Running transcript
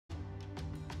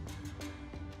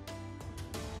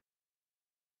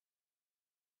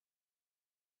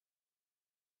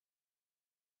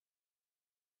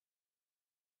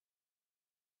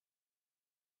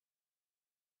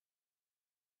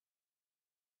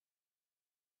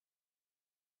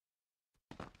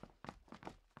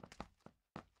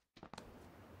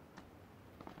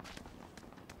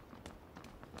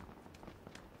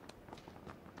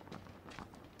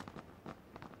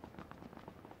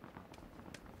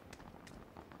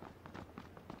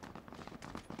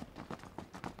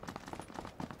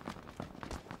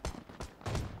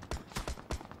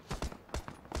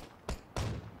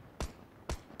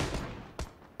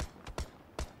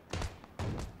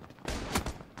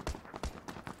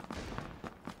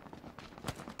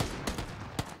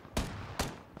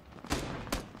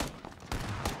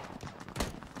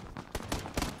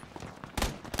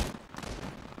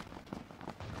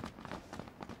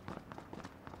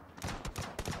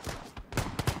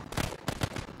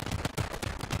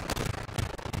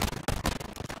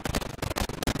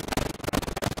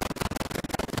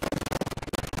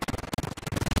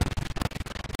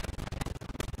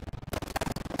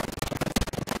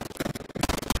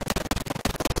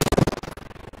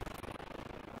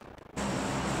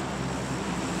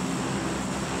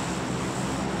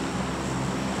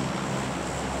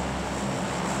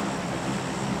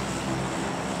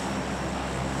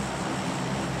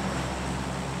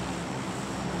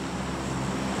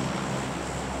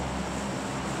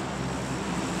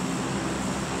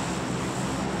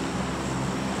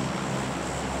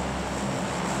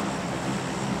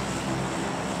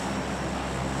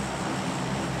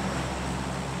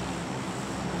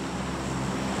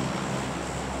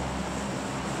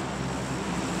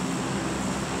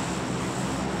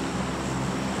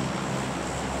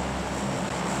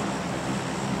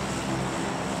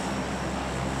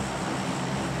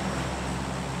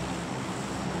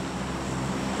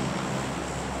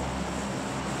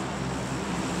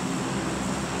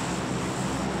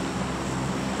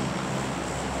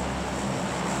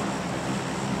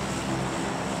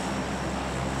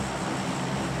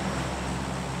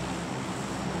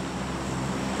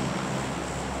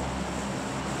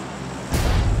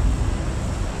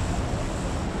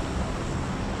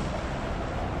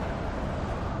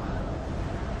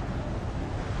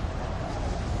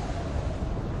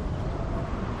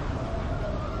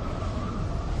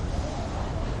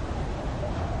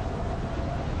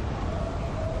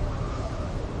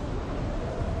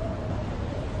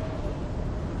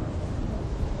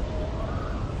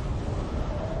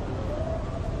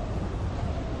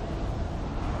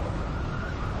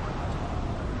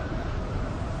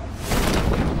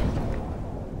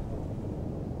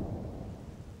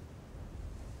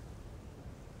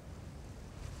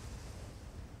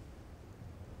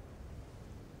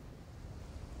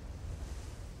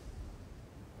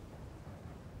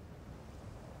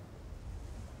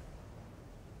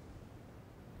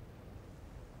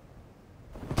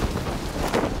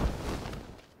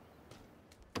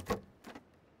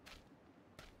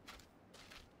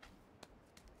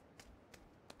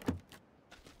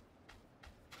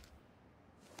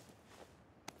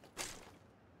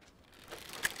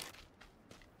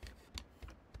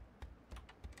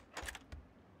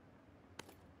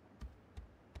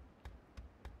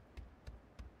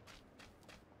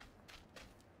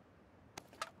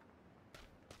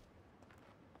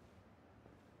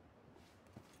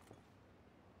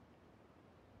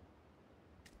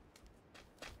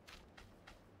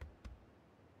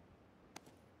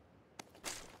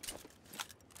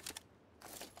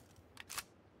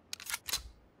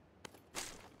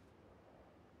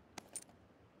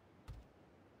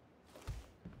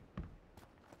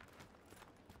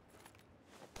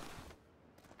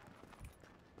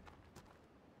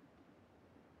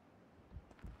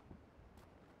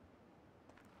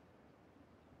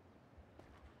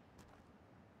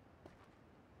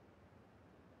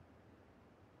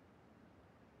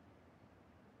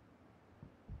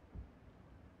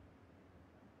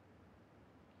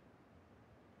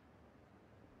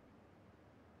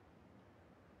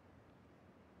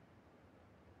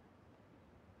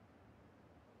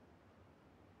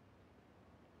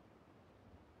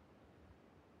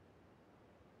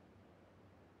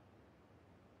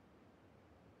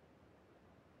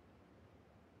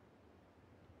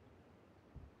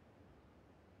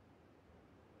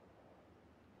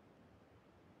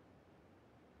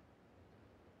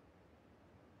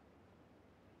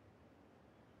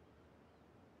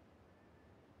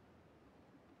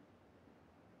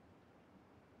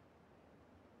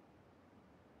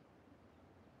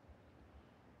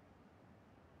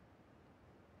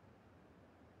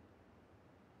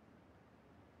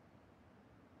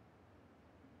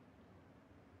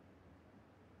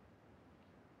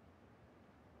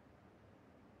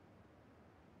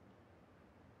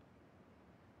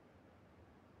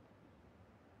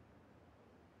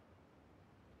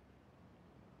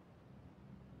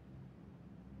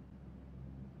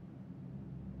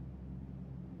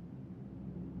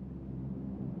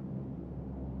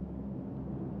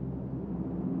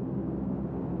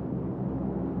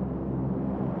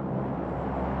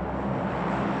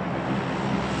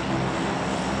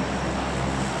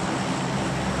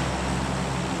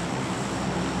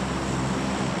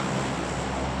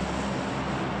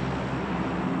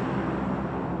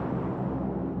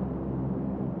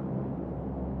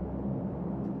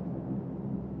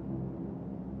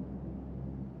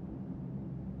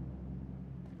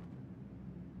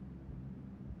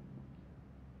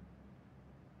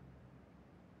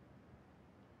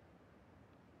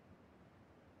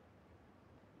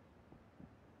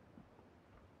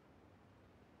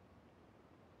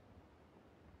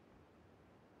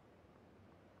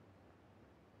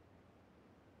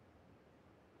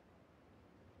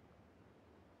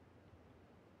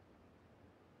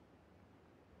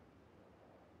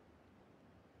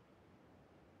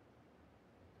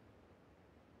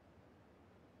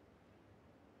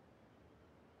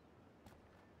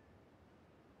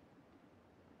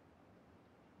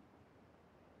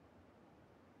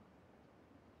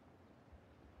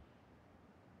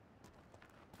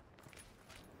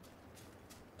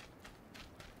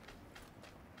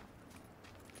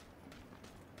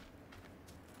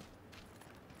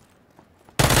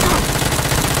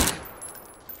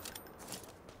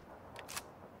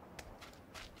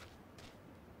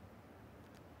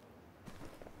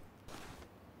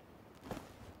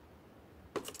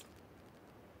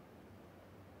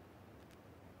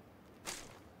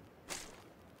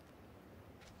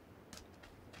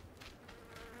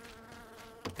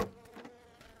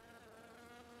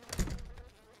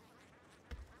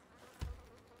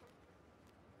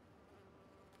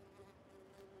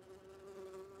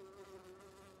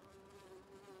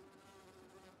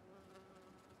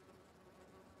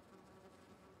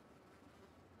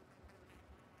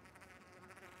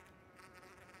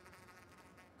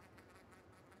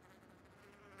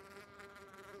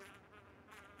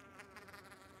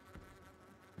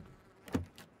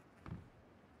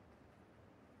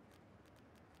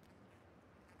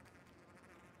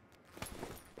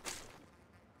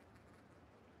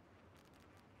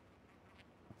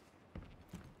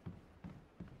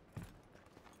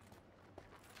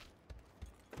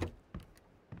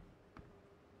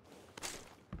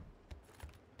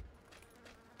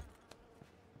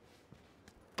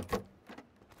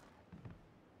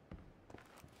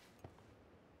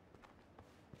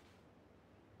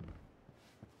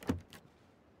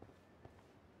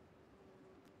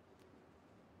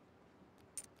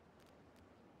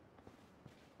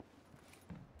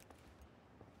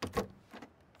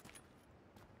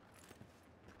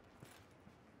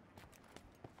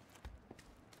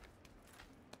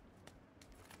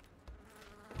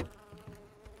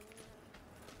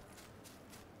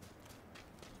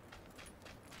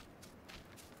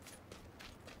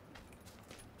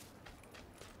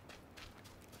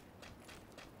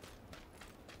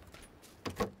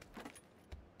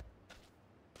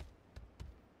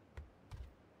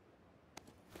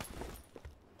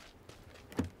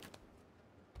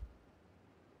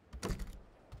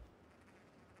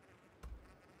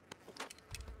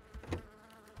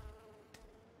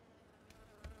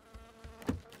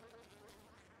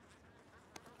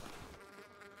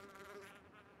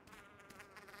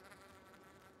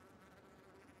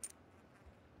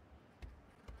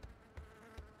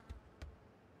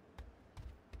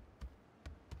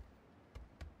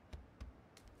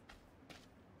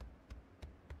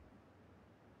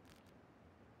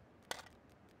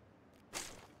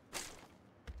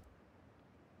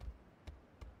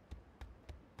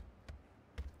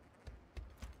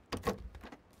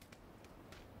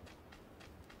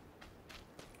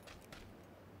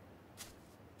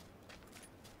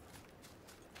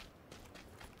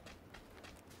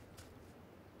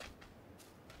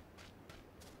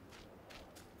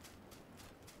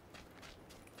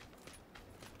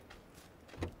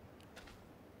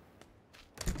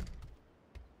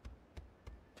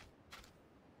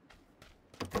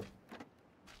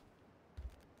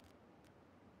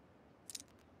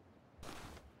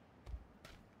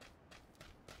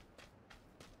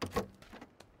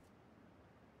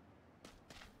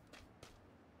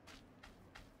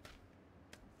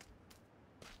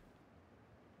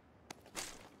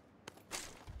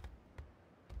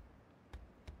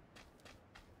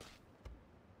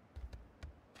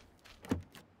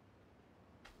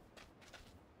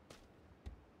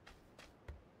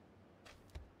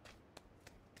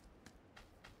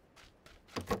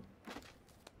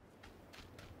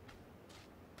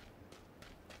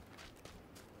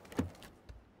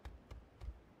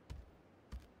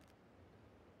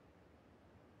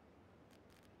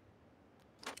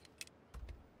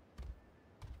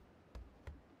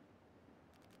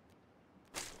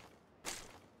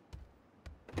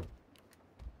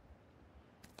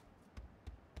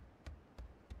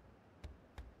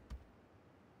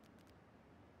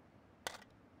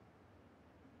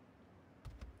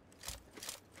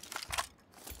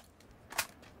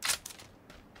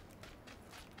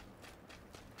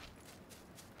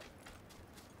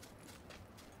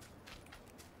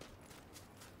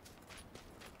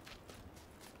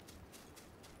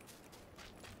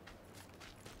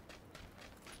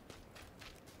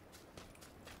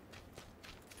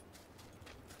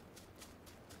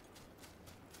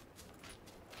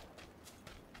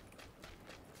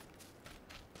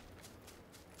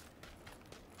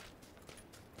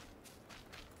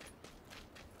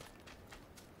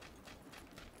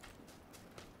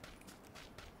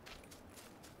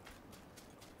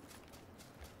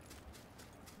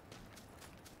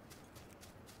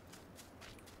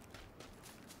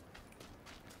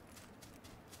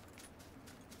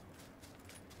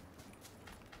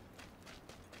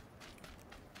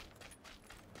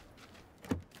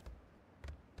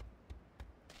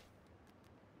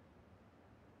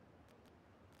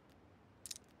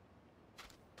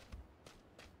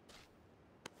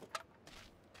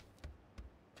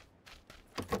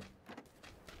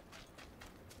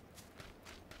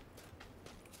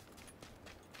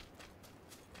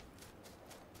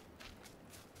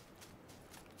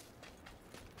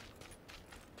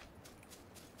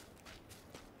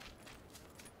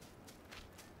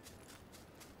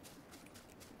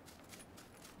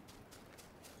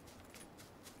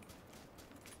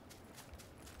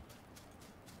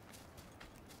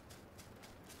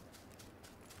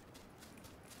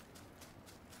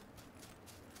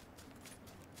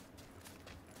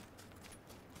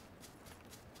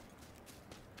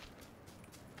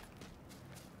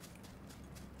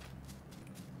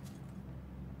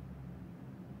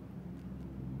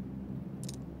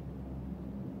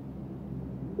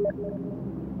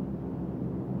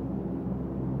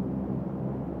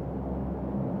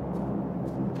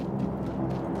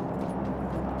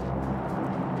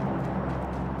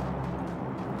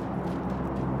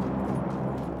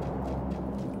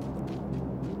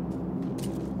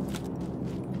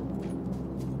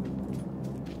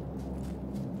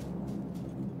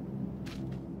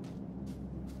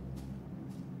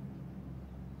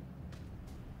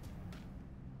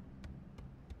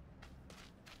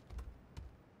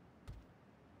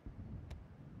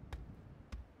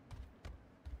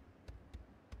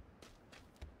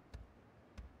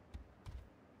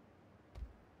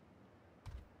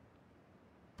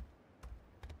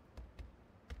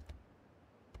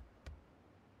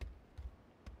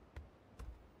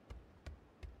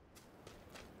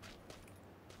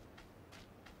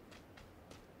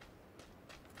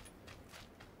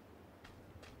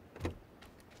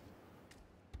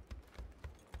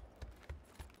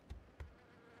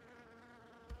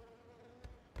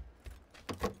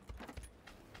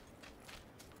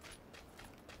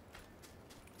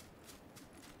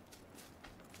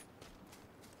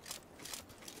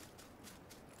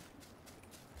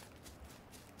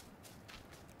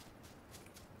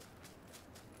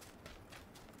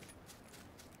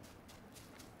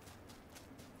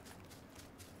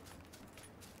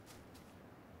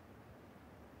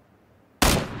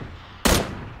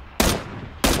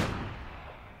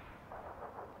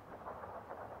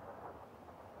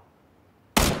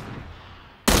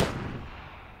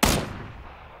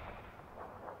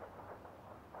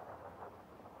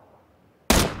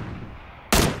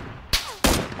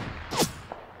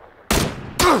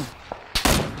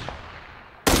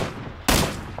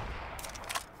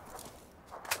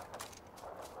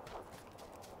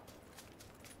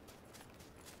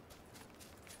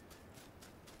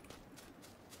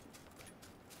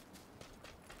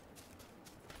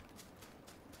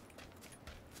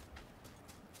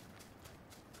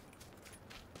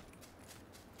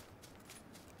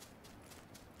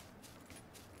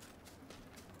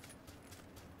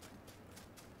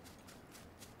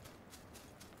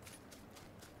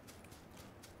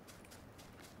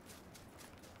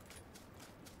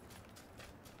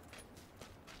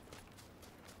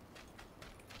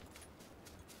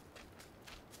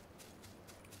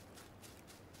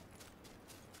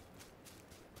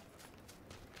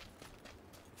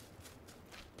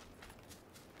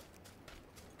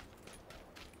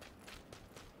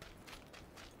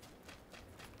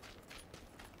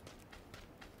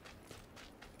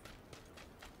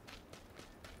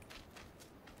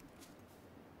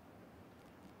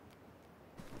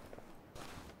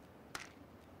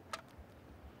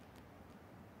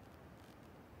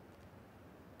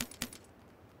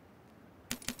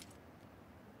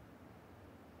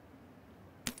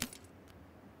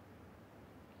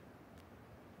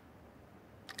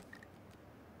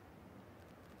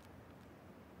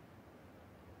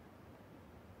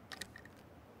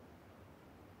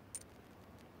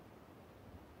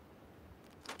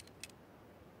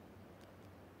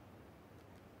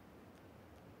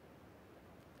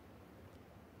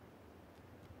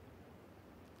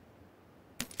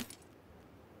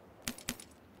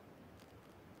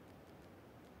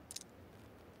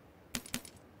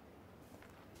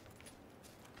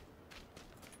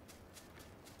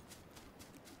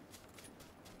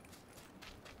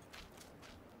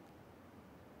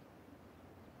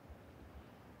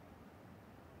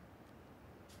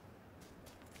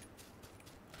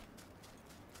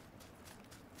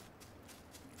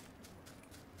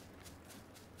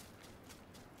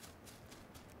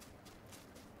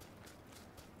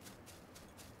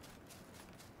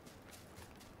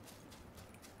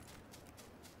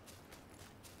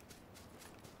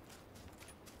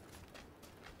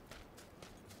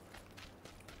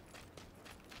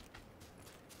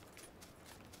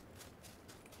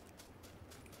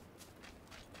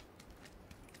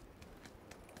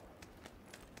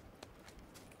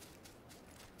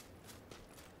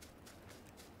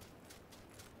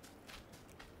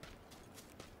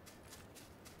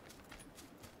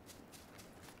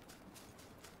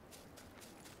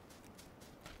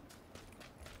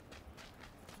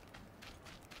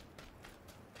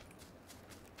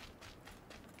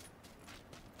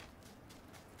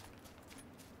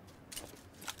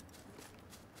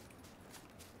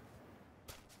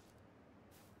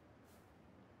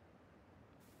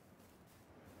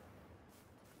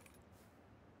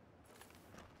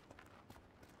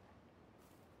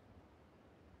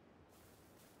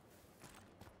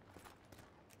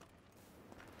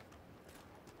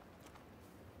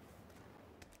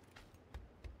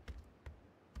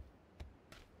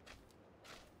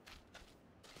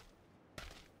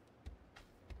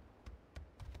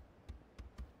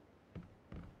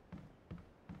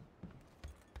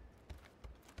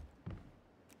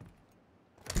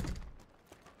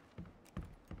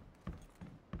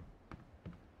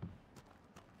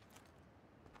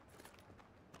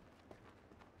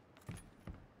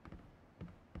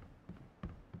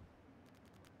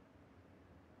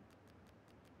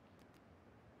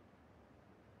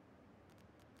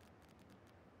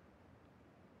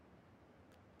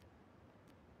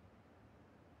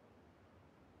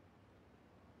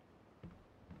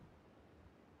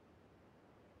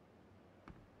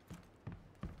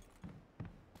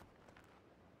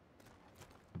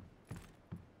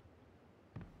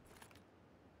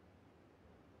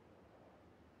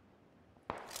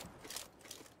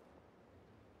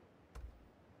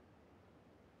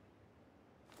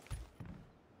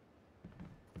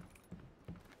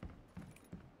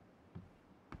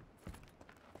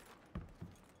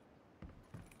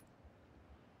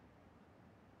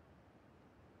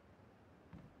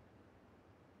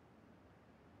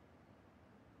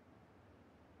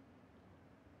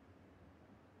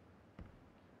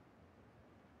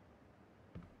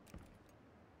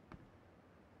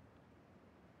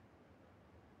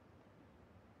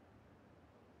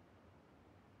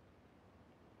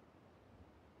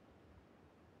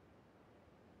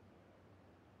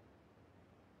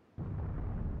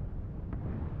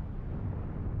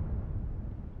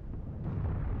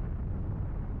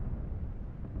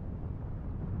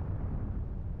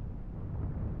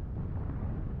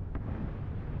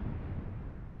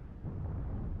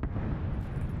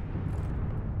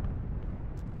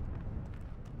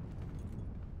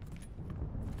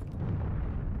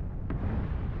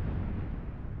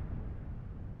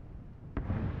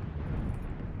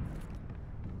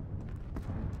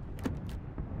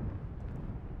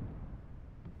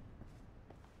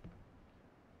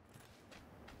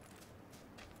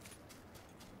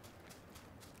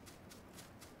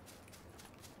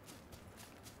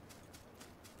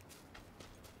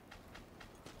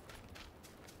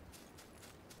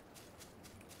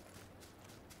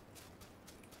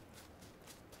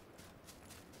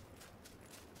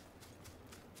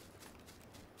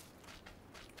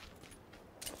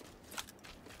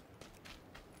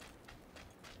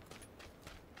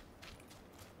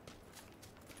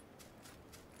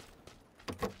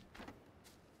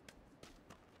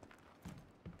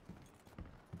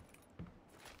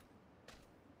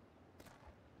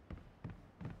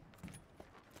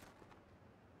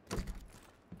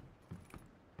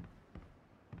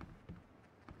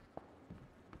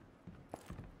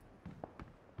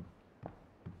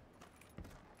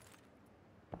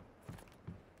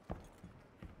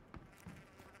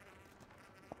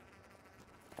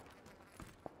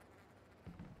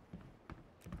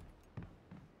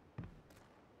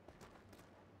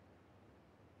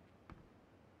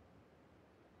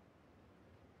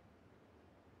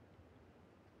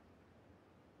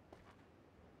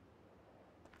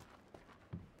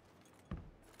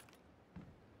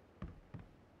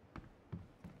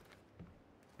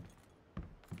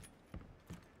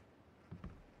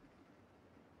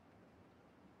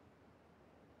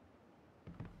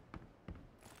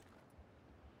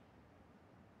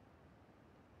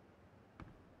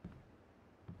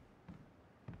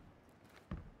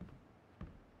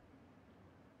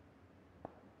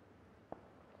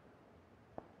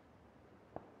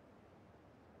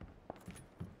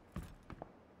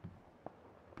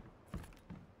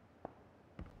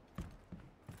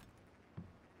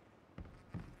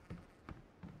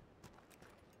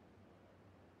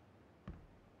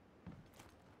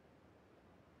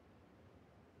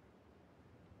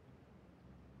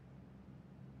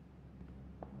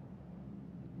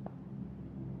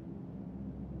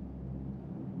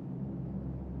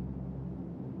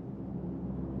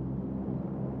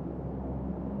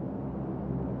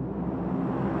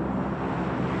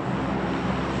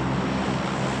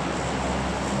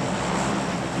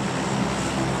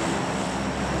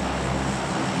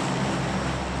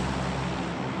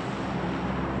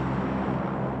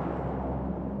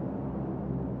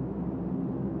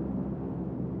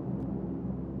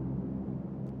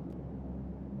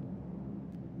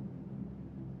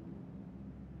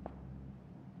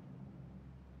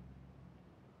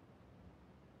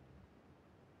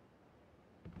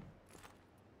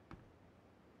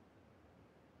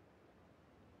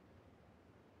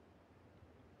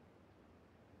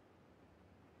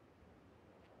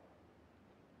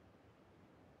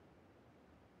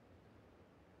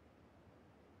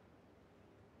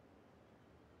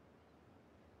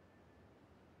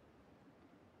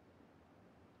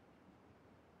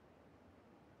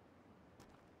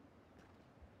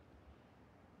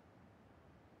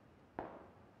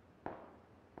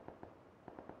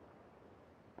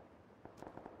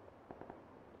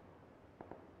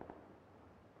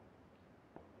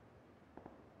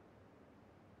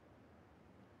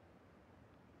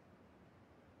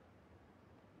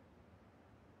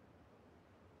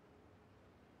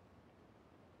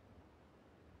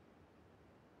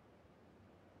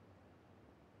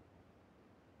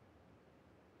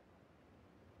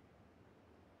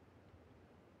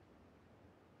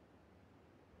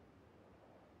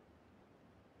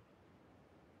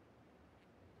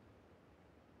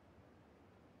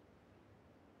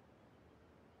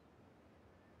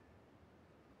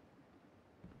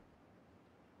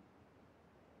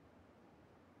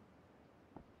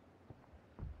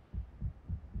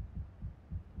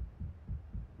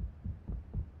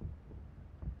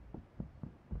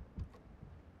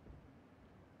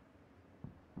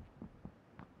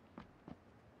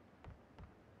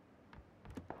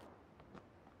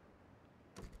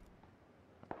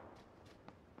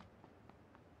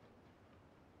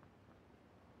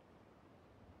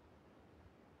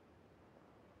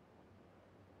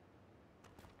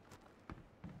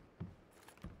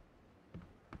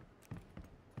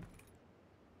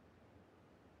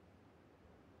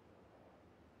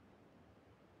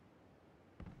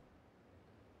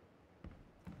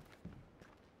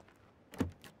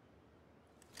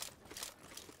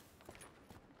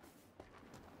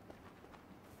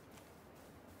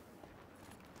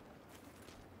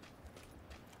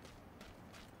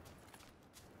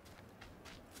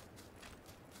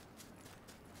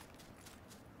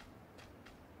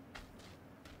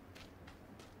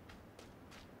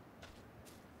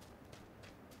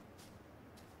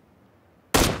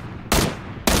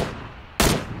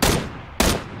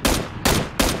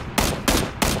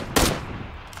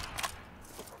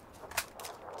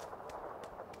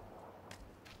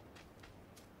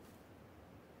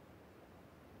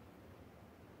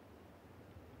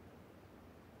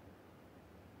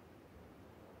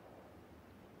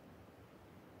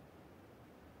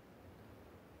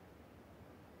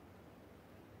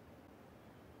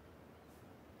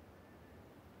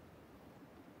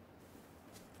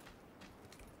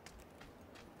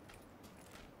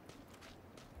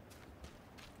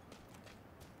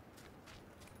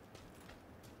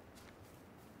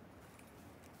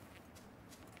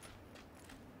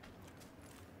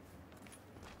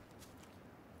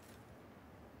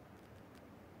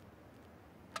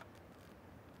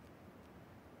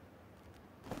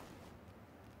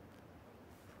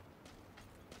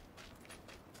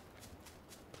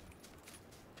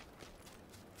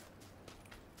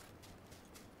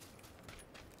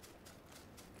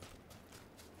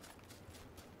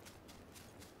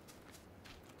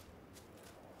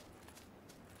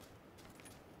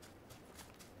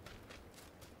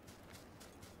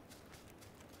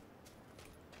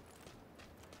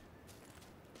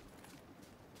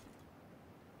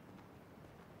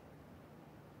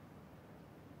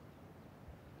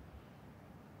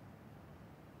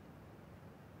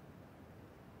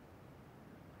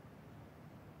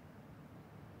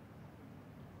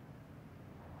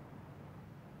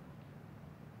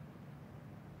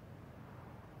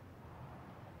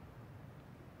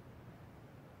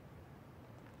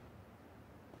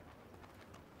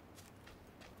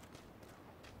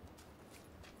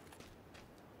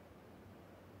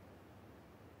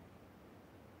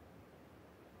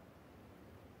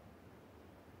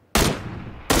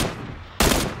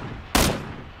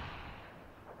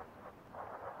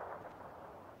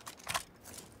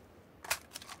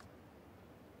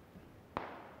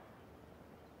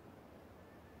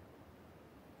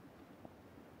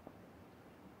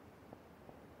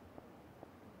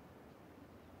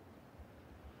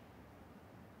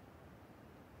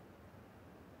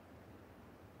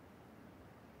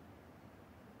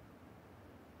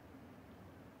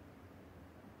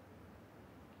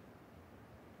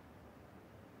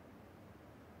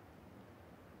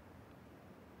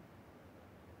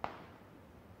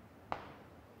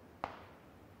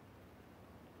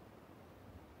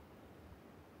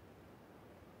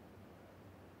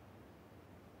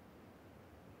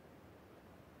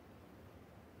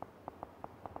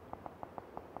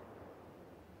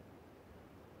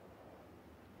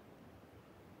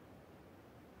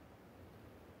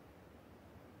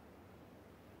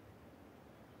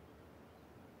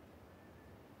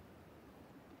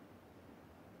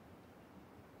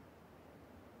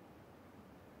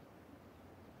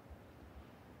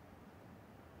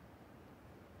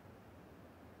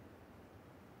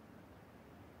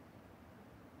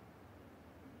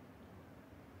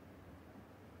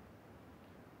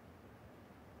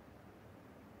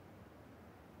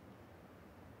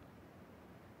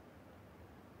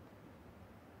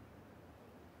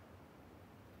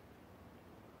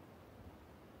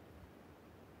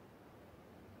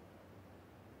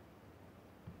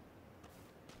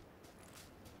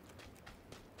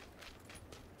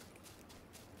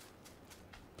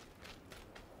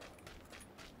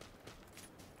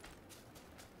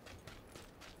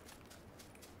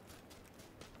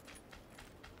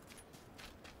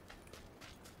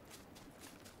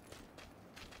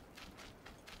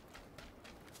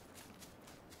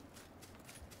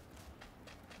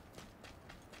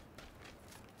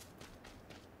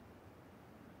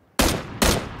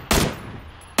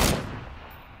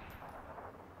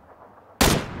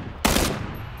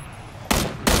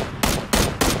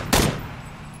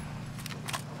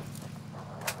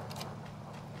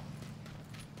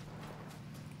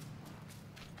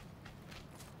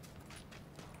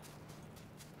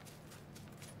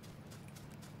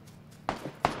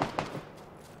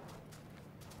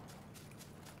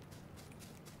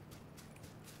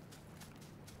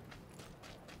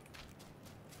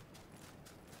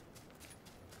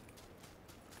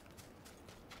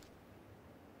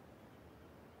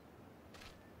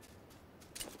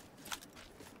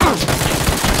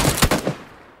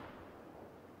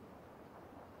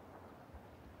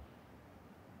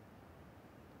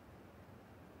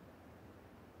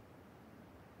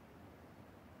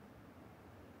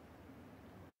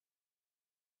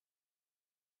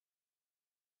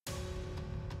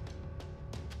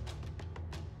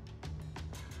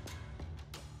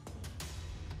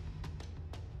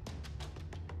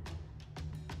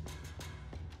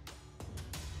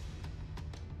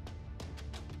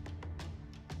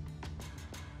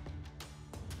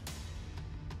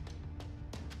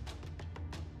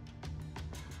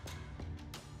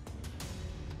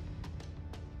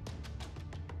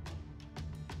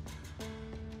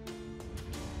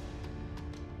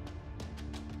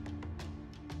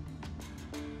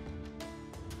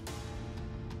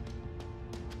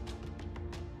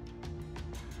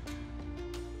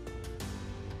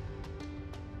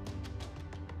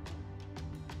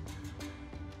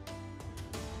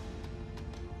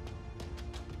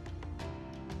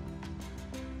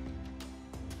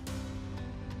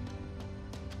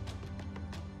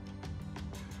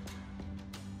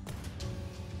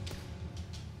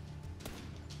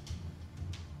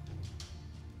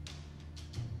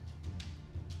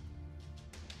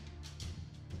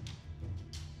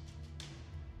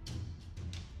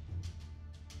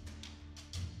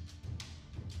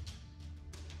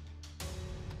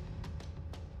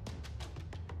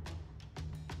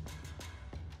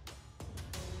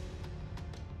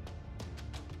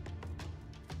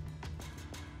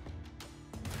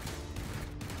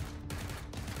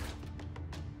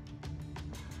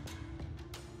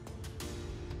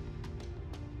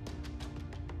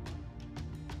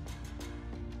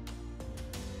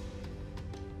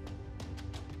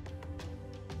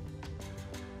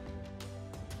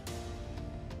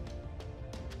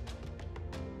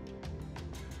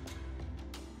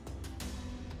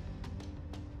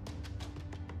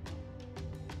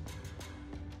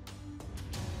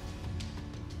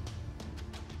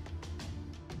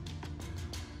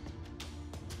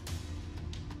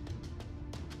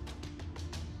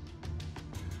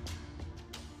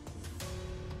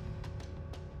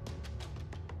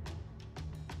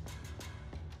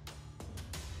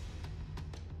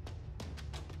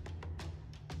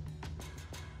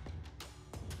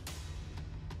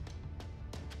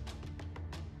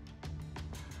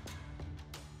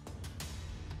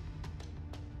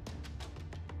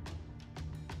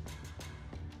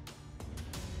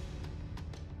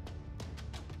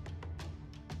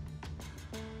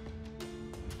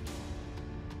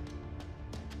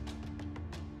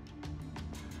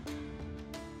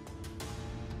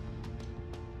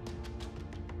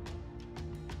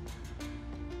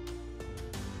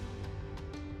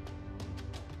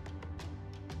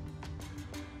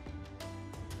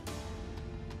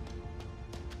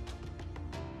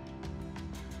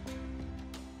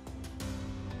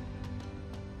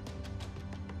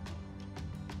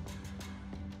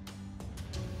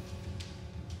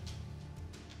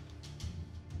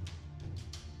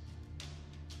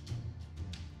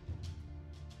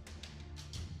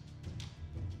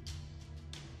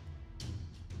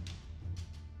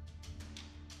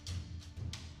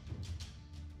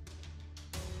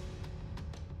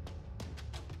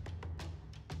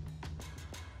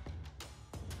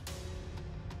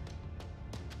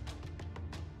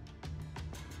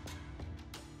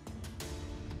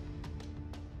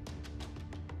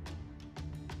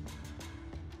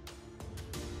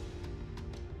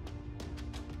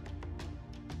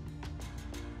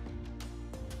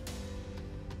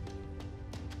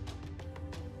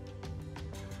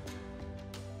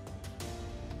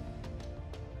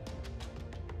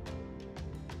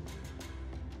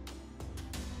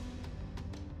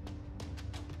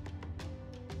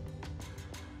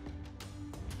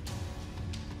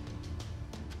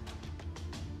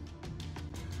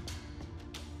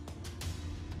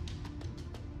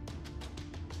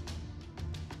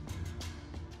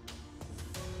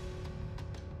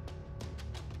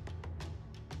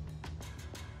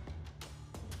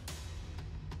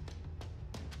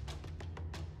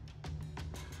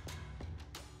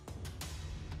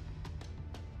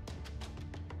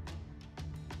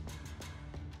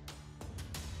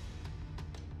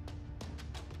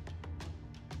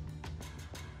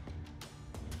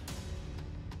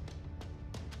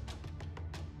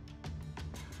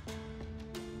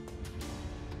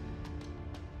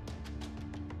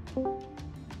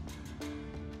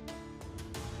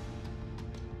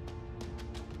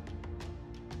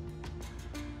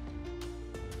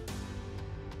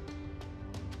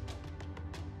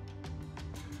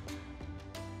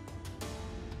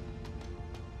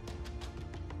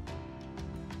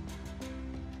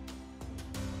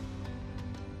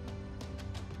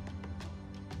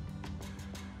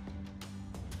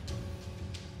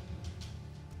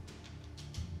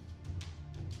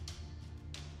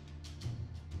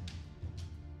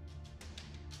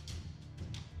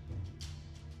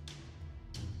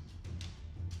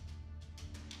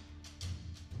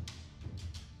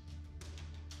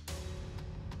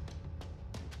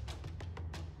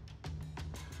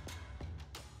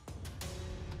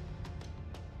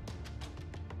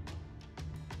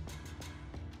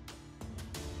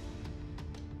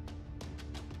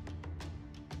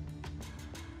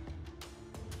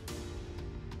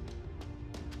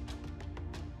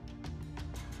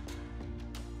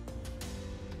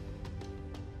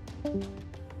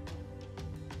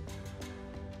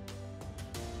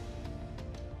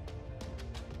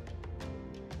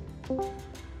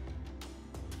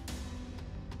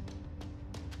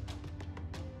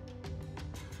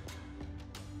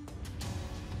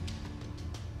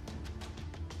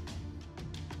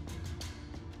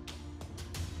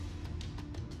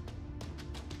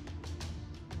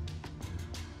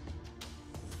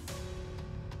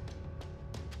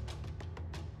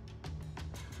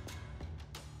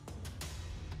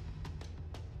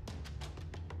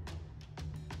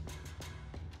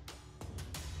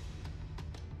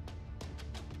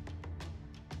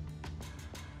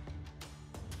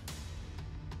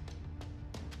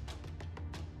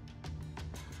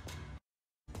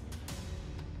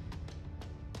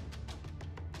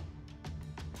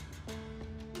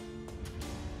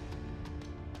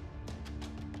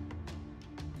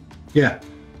Yeah.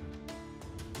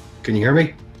 Can you hear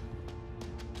me?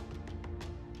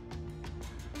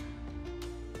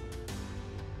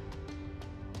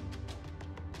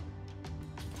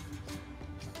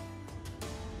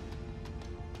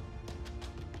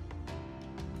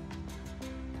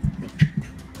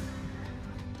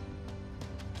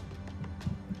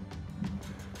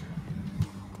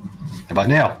 How about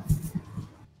now?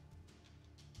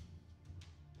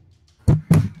 Let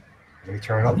me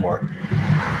turn it up more.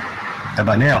 How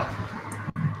about now?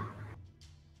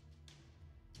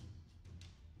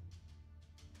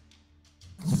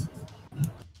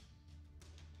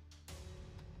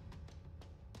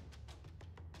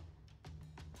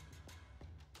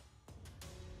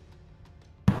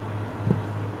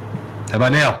 How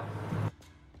about now?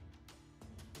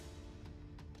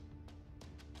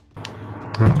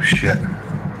 Oh, shit.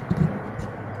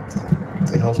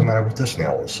 What the hell's the matter with this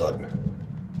now all of a sudden?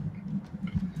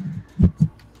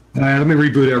 All right, let me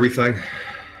reboot everything.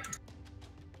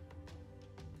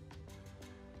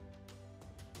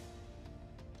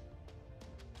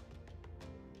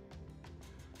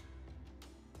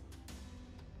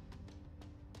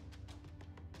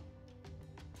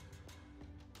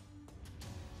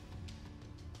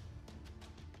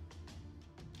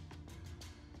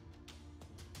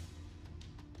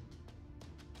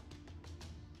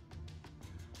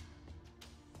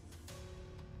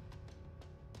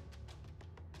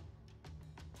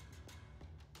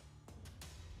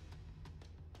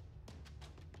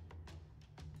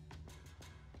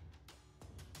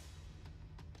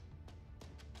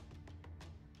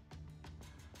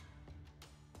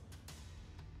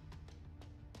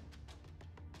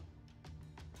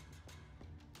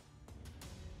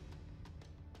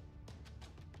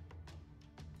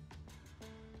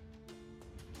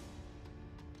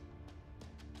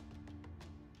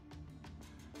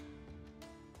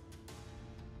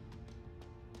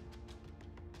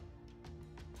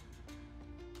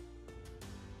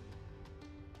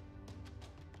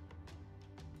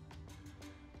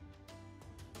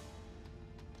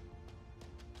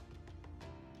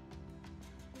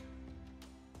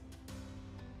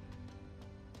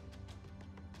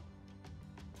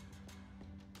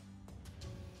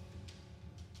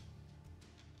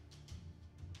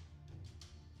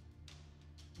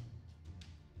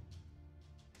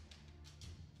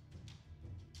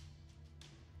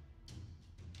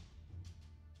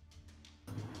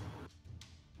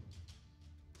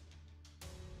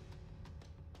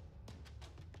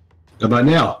 How about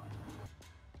now?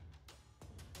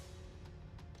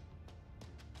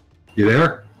 You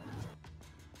there?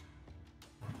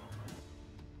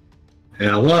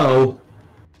 Hello?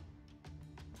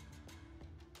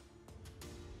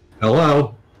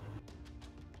 Hello?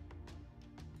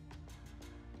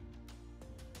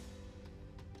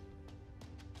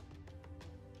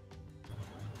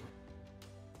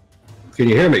 Can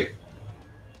you hear me?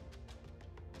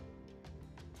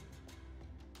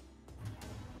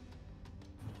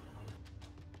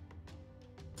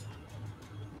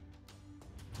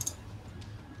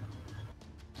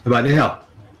 How about now?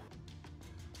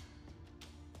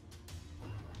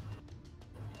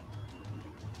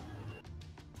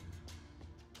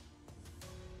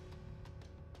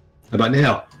 How about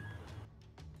now?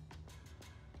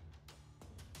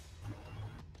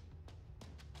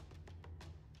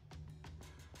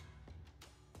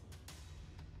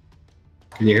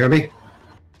 Can you hear me?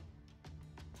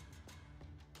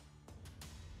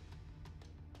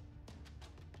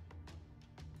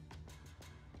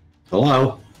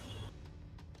 Hello?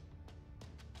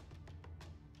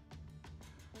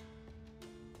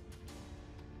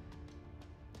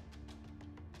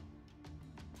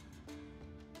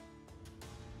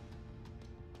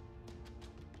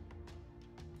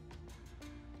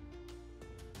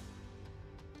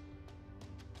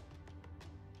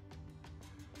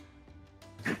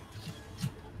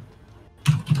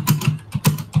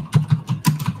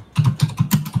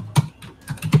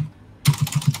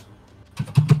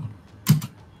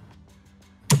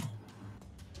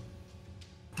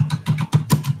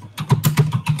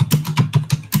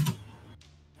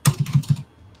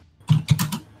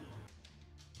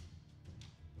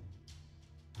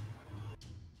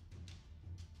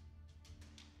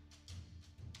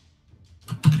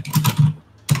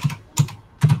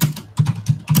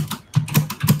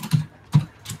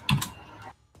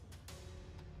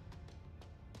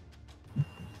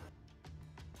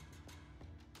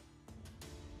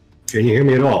 Can you hear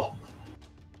me at all?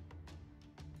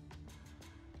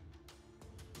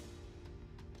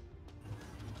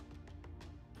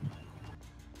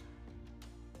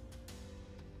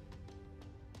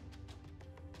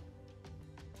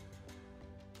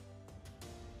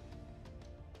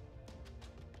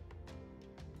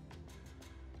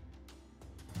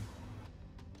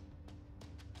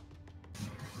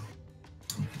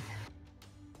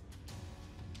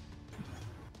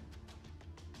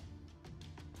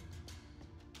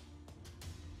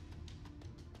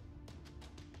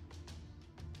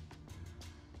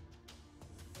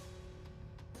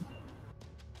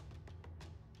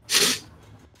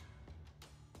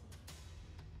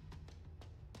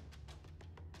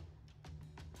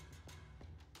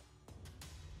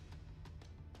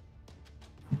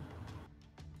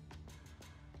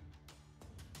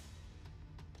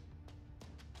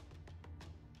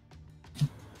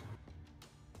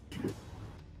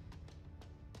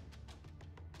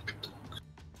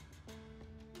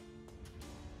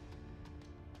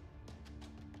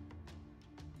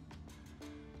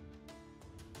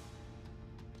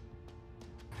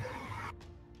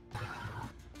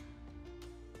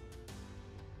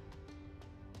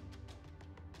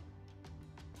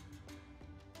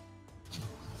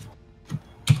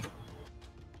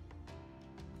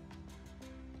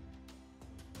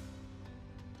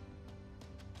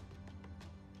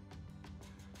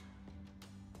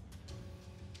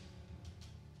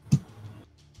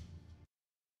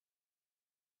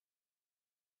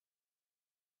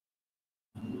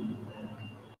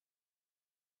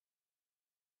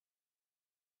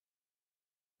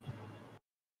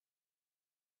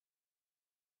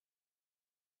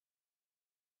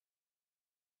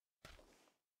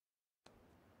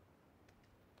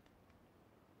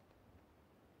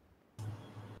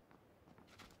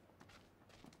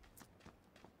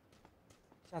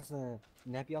下次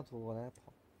你来标图，我来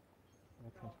跑，我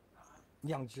来看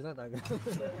，2局了大哥。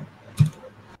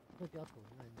会标图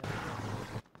吗？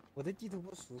我对地图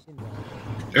不熟悉，你知道吗？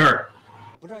 Eric.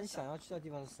 不知道你想要去的地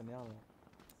方是什么样的。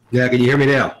Yeah, can you hear me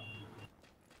now?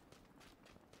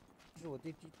 就是我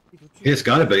对地图。It's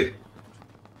gotta be.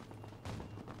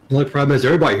 The only problem is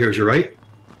everybody hears you, right?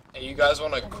 Hey, you guys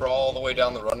want to crawl all the way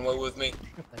down the runway with me?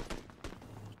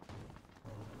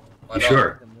 Why not?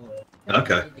 Sure.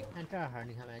 Okay. 你看这儿，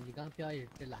你看没？你刚标也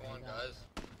是来 Come 一 on, 个， guys.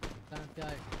 刚标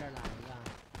也是这儿来一个。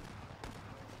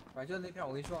反正那片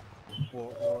我跟你说，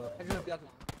我开车标图。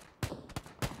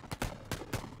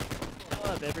What's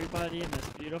up, everybody, in this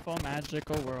beautiful,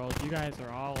 magical world? You guys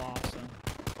are all awesome.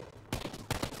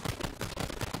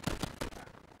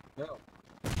 没有，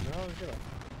然后这个。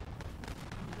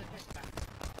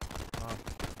啊。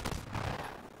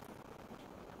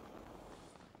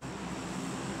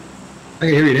 I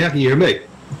can hear you now. Can you hear me?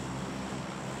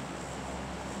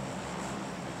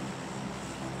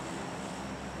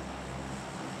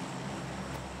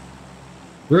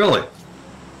 Really?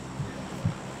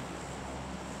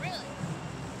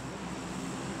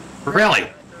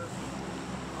 Really?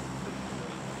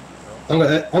 I'm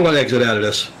gonna exit out of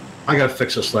this. I gotta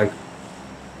fix this thing.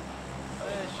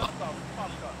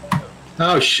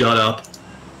 Oh, shut up.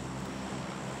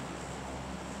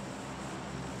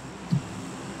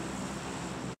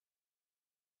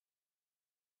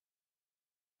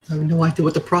 I have no idea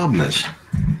what the problem is.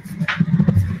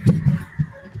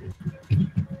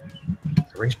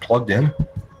 Everything's plugged in.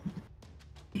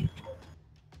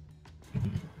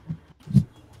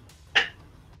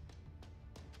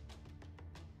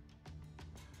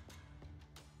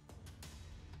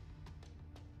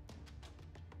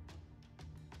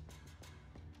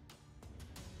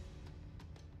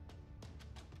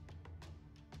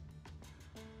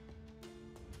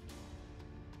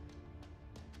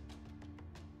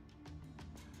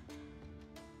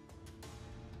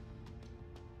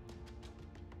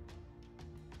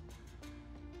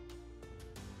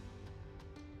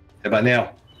 How about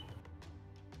now?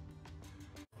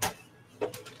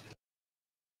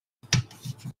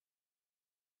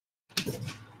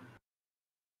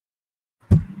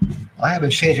 I haven't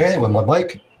changed anything with my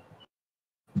bike.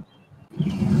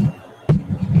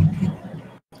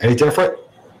 Any different?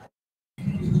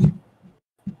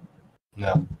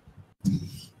 No.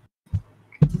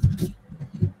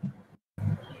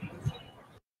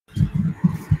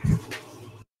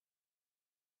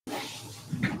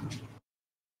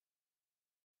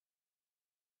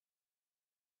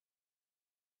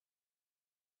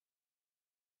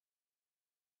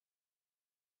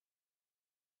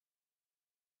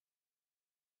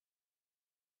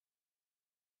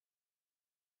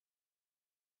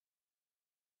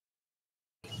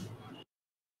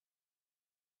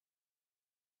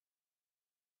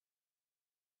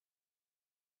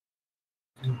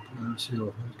 Let's see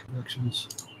all connections.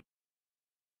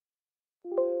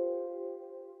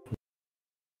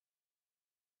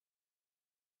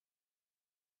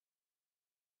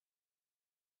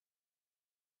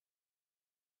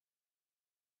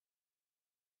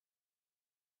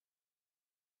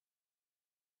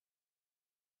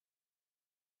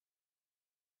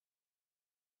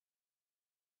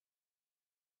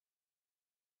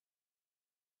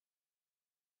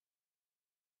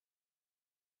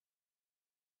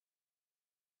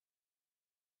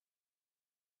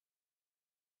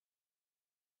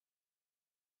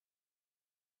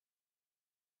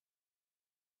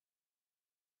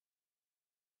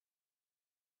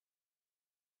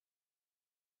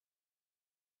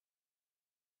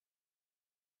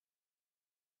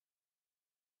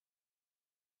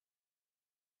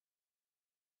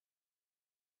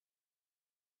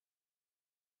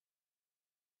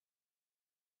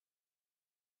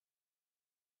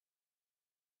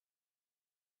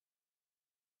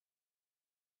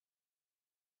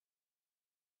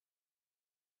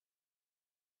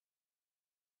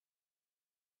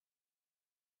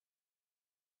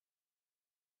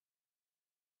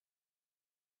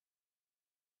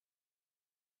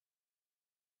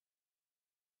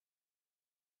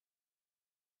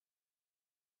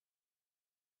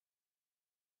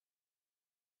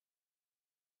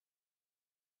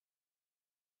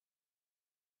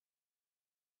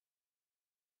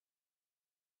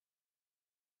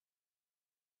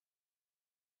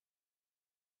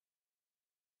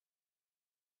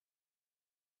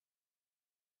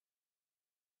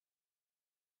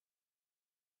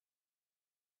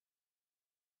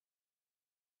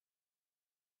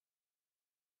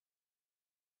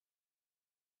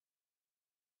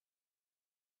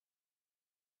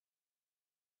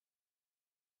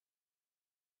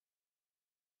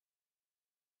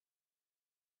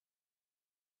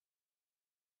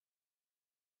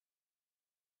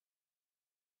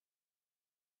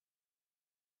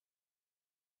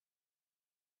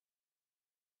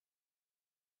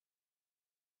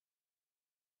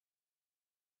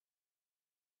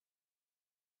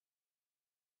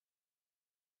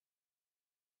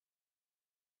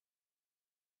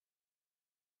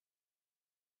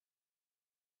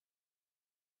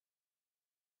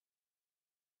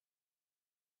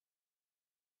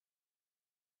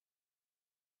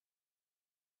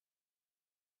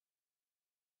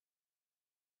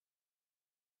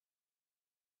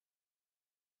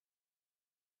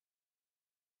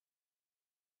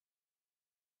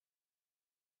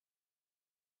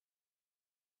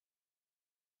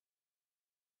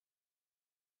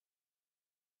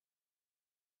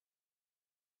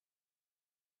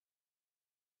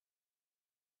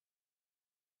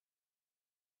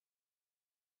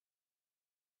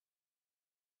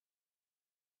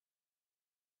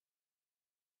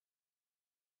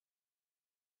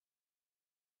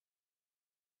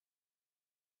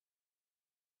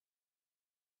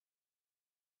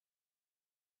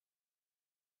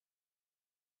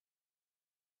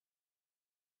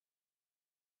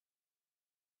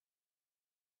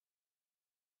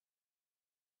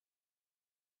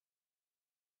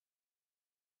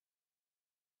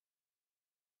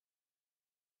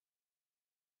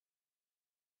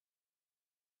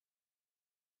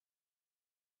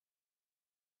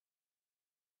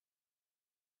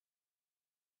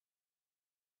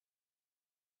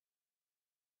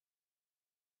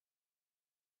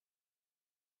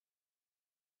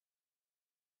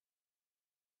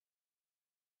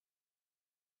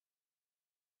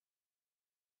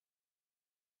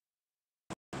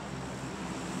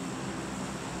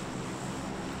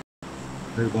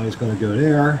 Everybody's going to go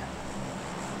there.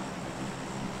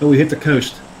 Oh, we hit the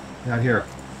coast out here.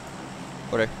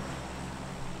 Okay.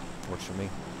 Works for me.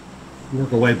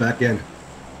 Work our way back in.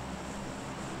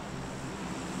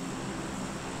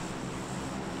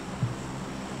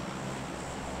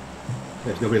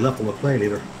 There's nobody left on the plane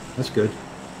either. That's good.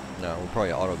 No, we're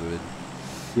probably auto booted.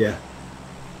 Yeah.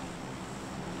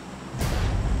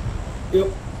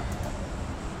 Yep.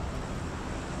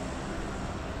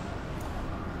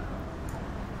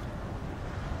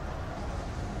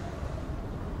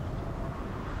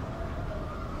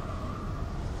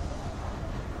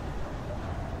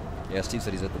 Yeah, Steve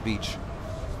said he's at the beach.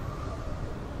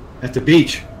 At the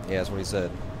beach. Yeah, that's what he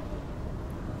said.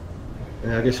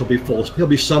 Yeah, I guess he'll be full. He'll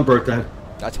be sunburnt then.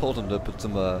 I told him to put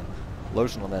some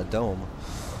lotion on that dome.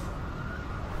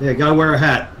 Yeah, gotta wear a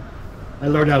hat. I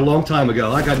learned that a long time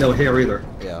ago. I got no hair either.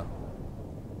 Yeah.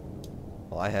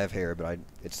 Well, I have hair, but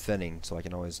it's thinning, so I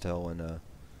can always tell when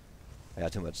I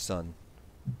got too much sun.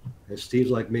 And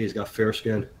Steve's like me. He's got fair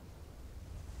skin.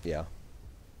 Yeah.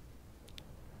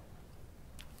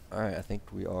 Alright, I think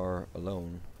we are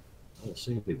alone. I don't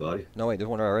see anybody. No, wait, there's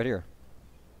one right here.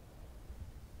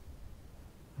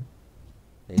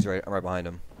 Yeah, he's right. I'm right behind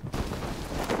him.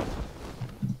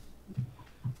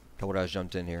 Couple guys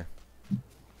jumped in here.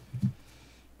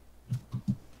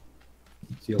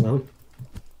 Is he alone?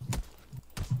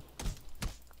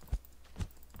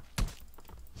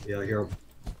 Yeah, I hear him.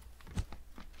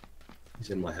 He's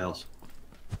in my house.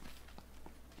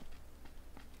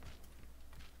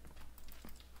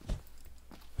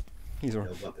 He's. No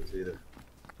weapons either.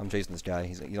 I'm chasing this guy.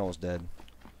 He's almost dead.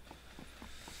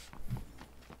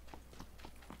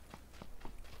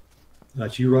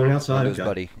 That's you running outside? That was Okay.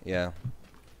 buddy. Yeah.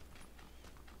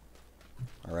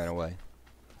 I ran away.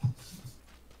 I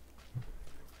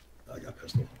got a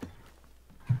pistol.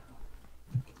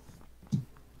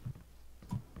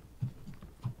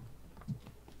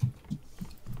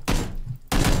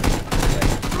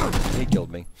 Yeah, he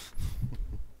killed me.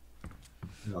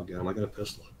 I'll get him. I got a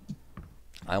pistol.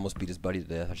 I almost beat his buddy to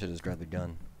death. I should have just grabbed the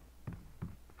gun.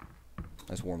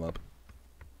 Nice warm up.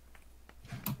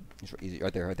 He's easy.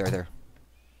 Right there, right there, right there.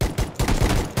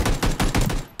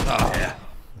 Oh. Yeah.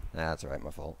 That's alright,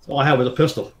 my fault. That's all I had was a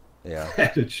pistol.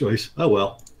 Yeah. Good choice. Oh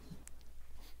well.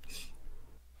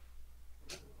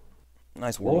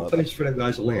 Nice warm Well, up. place for them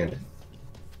guys to land.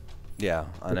 Yeah,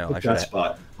 I know. Pick I should that have.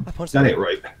 spot. I punched That the ain't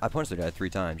right. I punched the guy 3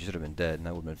 times. He should have been dead, and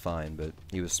that would have been fine. But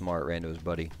he was smart, ran to his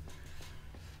buddy.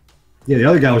 Yeah, the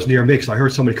other guy was near me because I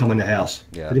heard somebody come in the house.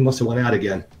 Yeah. But he must have went out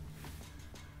again.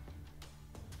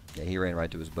 Yeah, he ran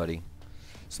right to his buddy.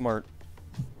 Smart.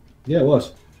 Yeah, it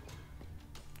was.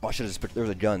 Oh, I should have just picked. There was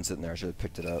a gun sitting there. I should have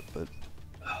picked it up, but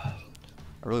I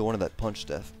really wanted that punch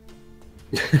death.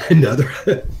 Another.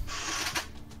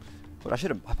 But I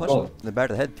should have. I punched Oh. him in the back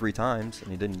of the head 3 times,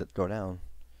 and he didn't go down.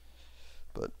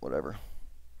 But whatever.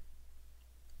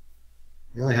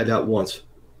 Yeah, I had that once.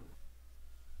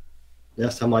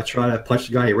 Last time I tried, I punched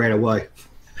the guy and he ran away.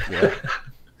 Yeah.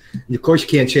 And of course, you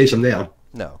can't chase him down.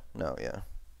 No. No. Yeah.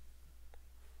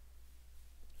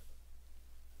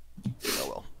 Oh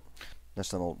well. Next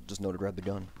time I'll just know to grab the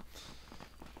gun.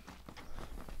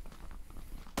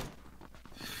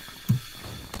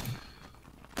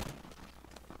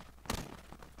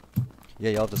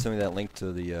 Yeah, you'll have to send me that link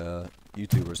to the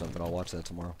YouTube or something. I'll watch that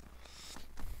tomorrow.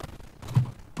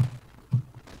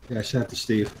 Yeah, I sent it to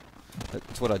Steve.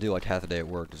 That's what I do like half the day at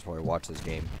work, is probably watch this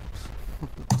game.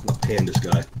 I'll pan this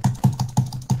guy.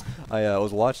 I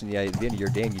was watching, yeah, at the end of your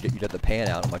game, you'd have the pan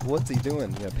out. I'm like, what's he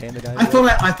doing? You know, pan the guy I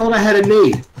thought I had a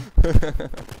knee,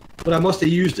 but I must have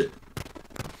used it.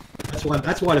 That's why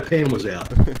the pan was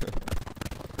out.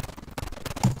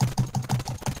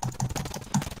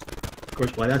 Of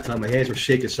course, by that time my hands were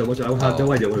shaking so much I had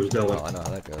no idea what I was doing. Oh, I know how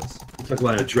that goes. Talk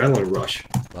about an adrenaline rush.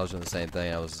 I was doing the same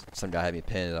thing. Some guy had me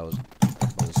pinned, and I was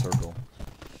in a circle.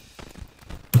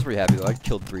 I was pretty happy though. I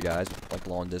killed 3 guys with like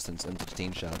long distance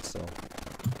M16 shots. So.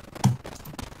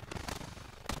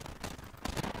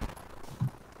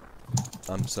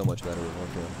 I'm so much better with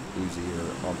like a Uzi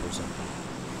or Ump or something.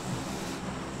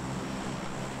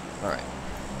 All right.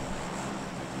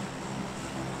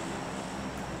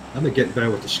 I've been getting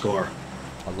better with the SCAR.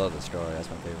 I love the Scar. That's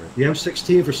my favorite. The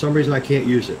M16, for some reason, I can't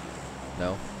use it.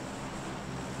 No.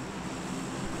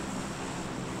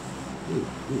 Ooh,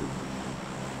 ooh.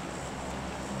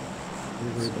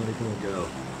 Where's everybody gonna go?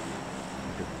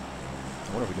 I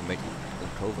wonder if we can make the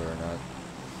Cova or not.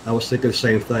 I was thinking the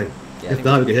same thing. Yeah, I If think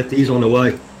not, we can hit these on the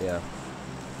way. Yeah.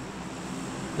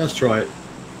 Let's try it.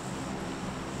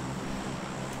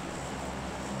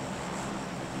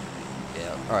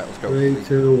 Yeah. All right, let's go. 3,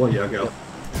 2, 1, yeah, go. Yep.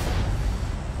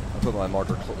 I'll put my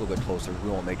marker a little bit closer.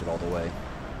 We won't make it all the way.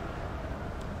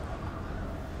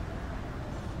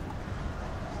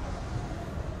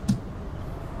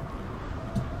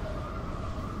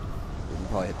 We can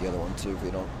probably hit the other one too if we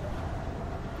don't.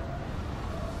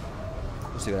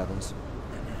 We'll see what happens.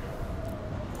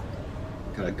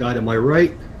 Got a guy to my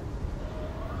right.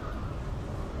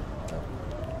 Oh.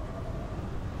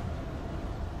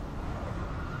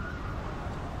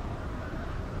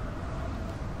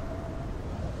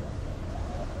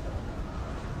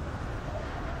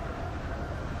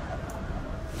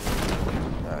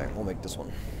 Alright, we'll make this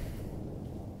one.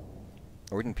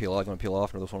 Or we can peel off. You want to peel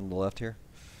off, or this one on the left here?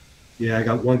 Yeah, I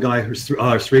got one guy. There's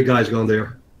 3 guys going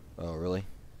there. Oh, really?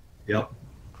 Yep.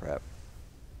 Crap.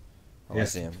 Oh, Yeah. I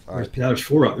see him. Alright, There's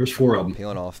 4 of them. There's 4 of them.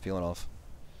 peeling off, peeling off.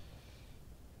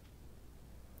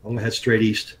 I'm gonna head straight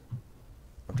east.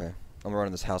 Okay. I'm gonna run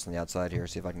in this house on the outside here,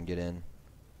 see if I can get in.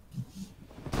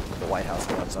 The White House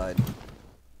on the outside.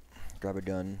 Grab a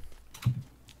gun.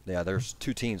 Yeah, there's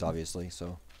 2 teams, obviously,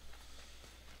 so.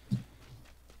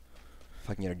 If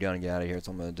I can get a gun and get out of here, that's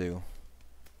what I'm gonna do.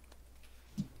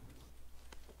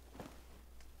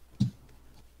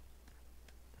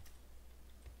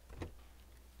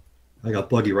 I got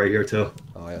buggy right here too.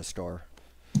 Oh, I got a scar.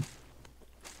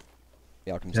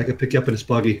 Yeah, I'll come. Yeah, I can pick you up in this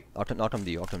buggy. I'll come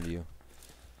to you. I'll come to you.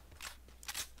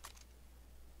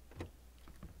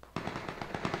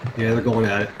 Yeah, they're going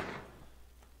at it.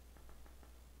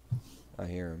 I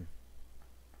hear him.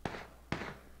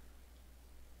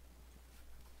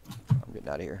 I'm getting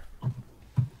out of here.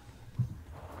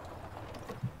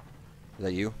 Is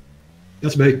that you?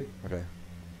 That's me. Okay.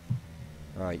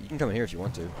 Alright, you can come in here if you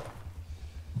want to. You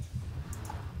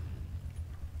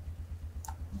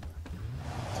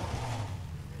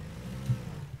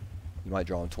might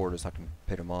draw him toward us, I can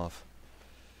pick him off.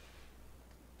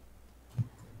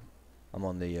 I'm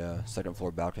on the second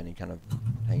floor balcony, kind of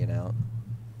hanging out.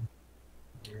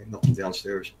 There ain't nothing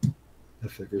downstairs.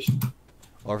 That figures.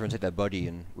 Or if we can take that buddy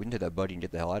and we can take that buddy and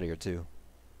get the hell out of here too.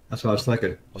 That's what I was thinking.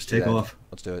 Let's Let's do take that. off.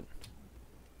 Let's do it.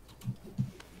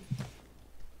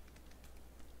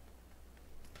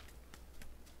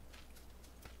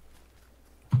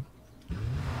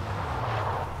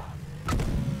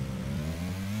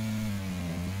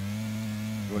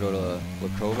 You want to go to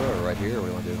Lakova or right here, or what do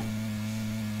you want to do?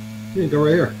 You can go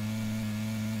right here.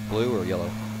 Blue or yellow?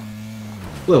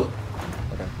 Blue.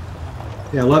 Okay.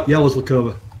 Yeah, yellow's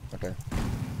Lakova. Okay.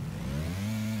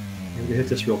 I'm gonna hit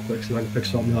this real quick so I can pick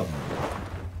something up.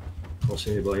 Don't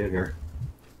see anybody in here.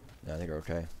 Yeah, I think we're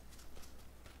okay.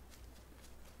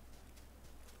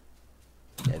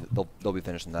 Yeah, they'll be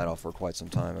finishing that off for quite some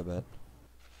time, I bet.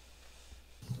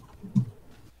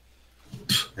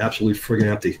 Absolutely friggin'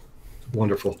 empty.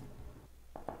 Wonderful.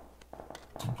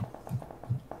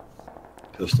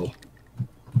 Pistol.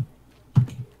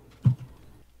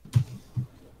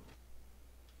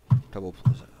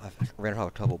 I've ran out of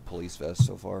a couple police vests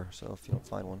so far, so if you don't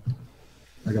find one.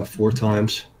 I got 4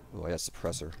 times. Oh, I got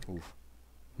suppressor. Oof.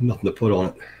 Nothing to put on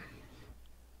it.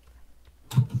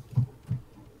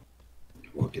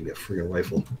 Won't give me a friggin'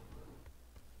 rifle.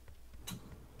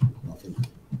 Nothing.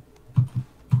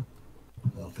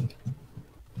 Nothing.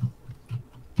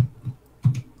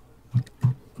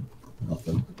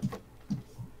 Nothing.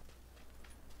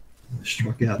 I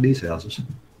struck out these houses.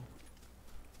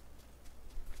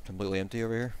 Completely empty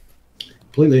over here?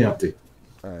 Completely empty.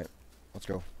 Alright, let's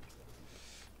go.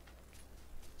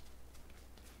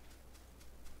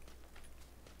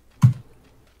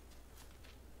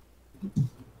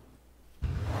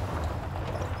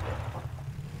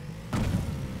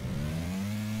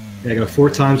 Yeah, I got 4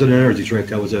 times an energy drink.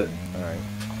 That was it. Alright.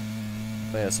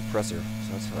 I had a suppressor,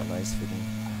 so that's not nice if we can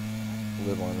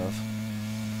live long enough.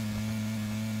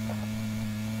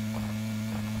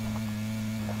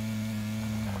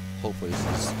 Hopefully this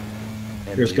is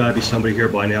empty. There's got to be somebody here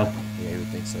by now. Yeah, you would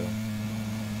think so.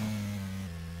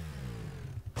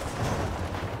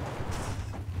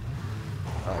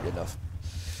 Alright, good enough.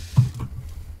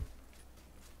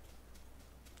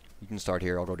 You can start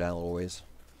here, I'll go down a little ways.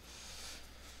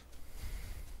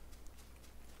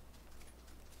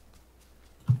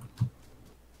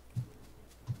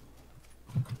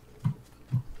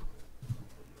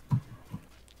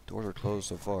 Doors are closed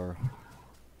so far.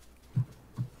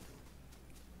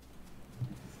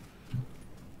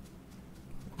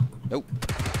 Nope.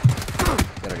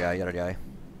 Got a guy, got a guy.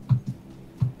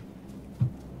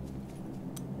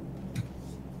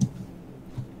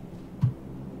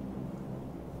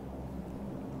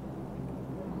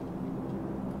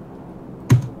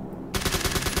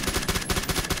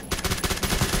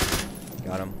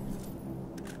 Got him.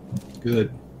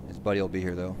 Good. His buddy will be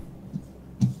here though.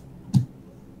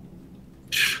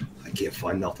 I can't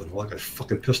find nothing. Well, I got a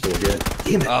fucking pistol again.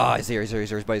 Damn it. Ah, he's here, he's here, he's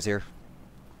here, his buddy's here.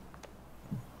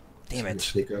 Damn it.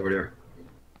 Sneak over there.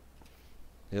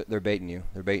 They're baiting you.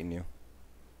 They're baiting you.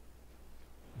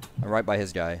 I'm right by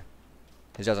his guy.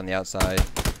 His guy's on the outside.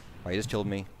 Oh, he just killed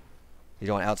me. He's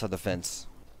going outside the fence.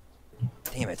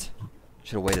 Damn it.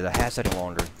 Should have waited a half second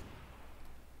longer.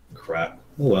 Crap.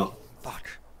 Oh well. Fuck.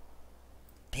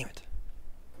 Damn it.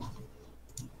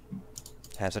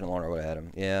 Half second longer I would have had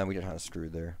him. Yeah, we got kind of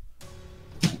screwed there.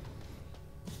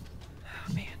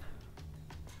 Oh, man.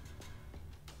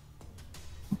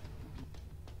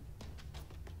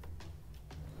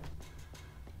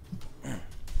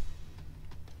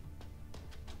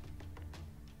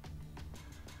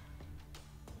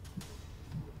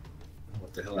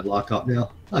 What the hell? I lock up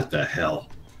now? What the hell?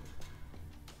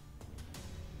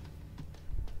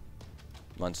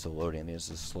 Mine's still loading. I mean, it's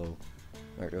just slow.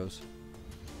 There it goes.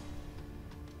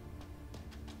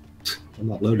 I'm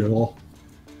not loaded at all.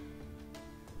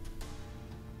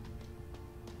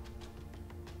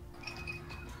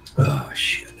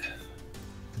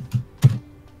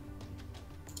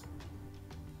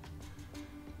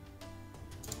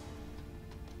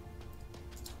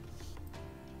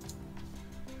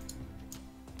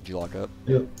 you lock up?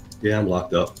 Yep. Yeah, I'm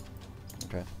locked up.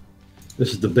 Okay.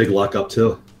 This is the big lockup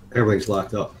too. Everything's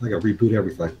locked up. I gotta reboot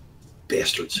everything.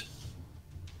 Bastards.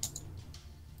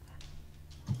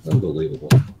 Unbelievable.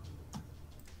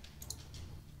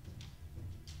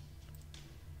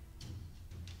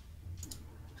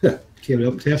 Can't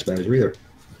open Task Manager either.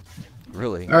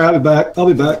 Really? All right, I'll be back. I'll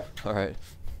be back. All right.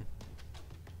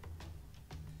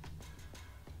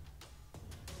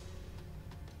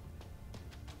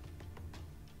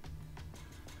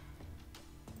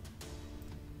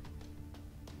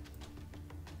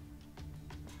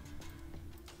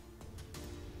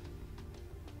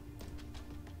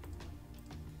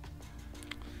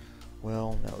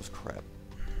 Well, that was crap.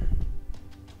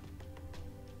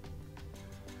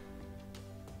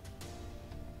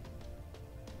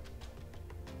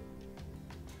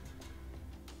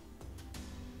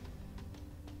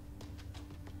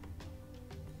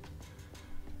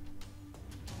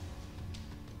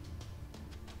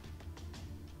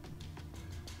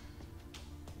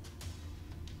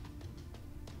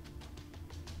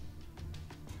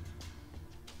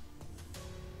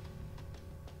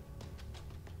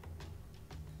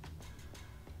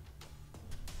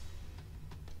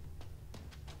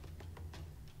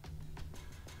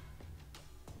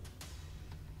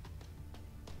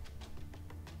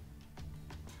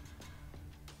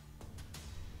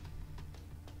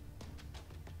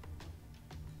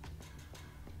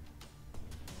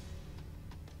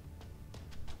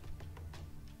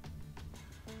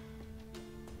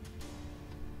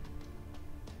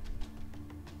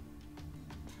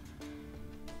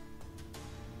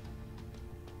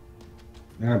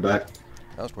 All right, I'm back.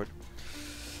 That was quick.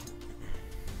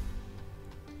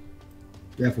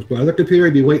 Yeah, for my other computer,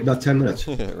 you'd be waiting about 10 minutes.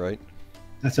 Right?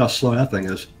 That's how slow that thing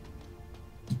is.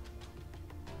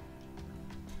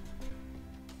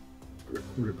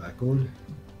 Recorder back on.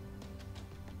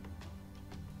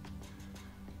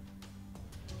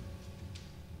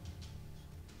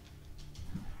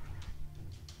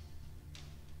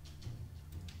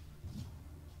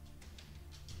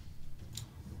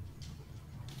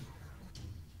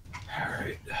 All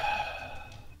right.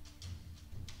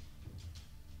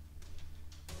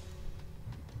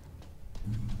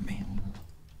 Man.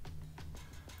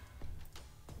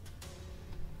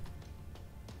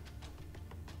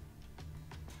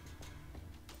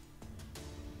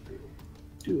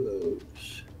 Do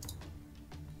those.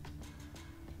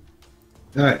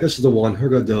 All right, this is the one. We're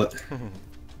gonna do it.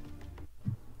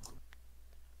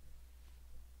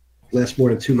 Last more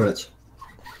than 2 minutes.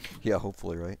 Yeah,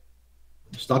 hopefully, right?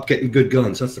 Stop getting good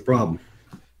guns. That's the problem.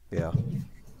 Yeah.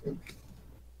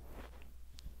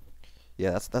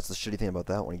 Yeah, that's the shitty thing about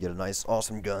that one. You get a nice,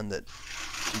 awesome gun that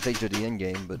can take you to the end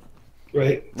game, but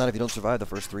Right. not if you don't survive the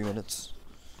first 3 minutes.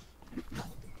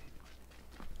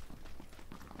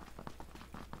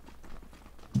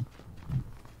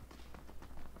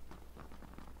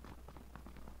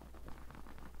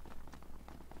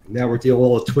 Now we're dealing with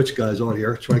all the Twitch guys on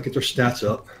here, trying to get their stats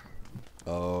up.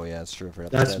 Oh, yeah, that's true.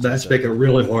 That's making it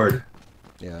really hard.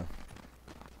 Yeah,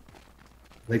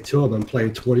 Like two of them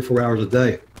playing 24 hours a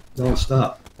day,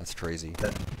 non-stop. that's crazy.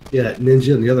 Yeah, that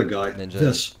Ninja and the other guy. Ninja.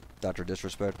 This. Dr.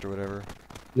 Disrespect or whatever.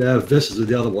 No, this is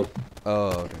the other one. Oh,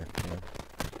 okay. Yeah.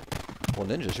 Well,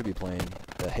 Ninja should be playing.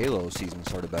 The Halo season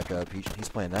started back up. He's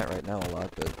playing that right now a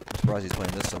lot, but I'm surprised he's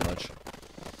playing this so much.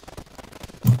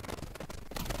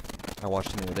 I watched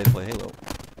him the other day play Halo.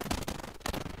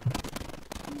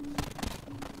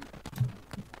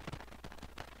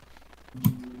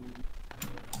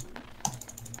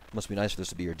 Must be nice for this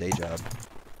to be your day job.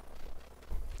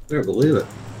 I can't believe it.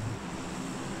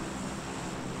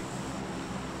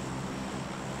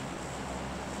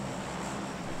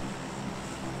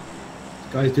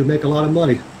 Guys do make a lot of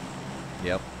money.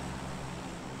 Yep.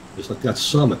 Just like that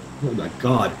Summit. Oh my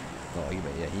God. Oh,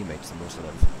 he makes the most out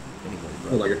of anybody, Oh,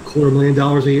 bro. like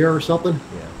 $250,000 a year or something.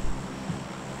 Yeah.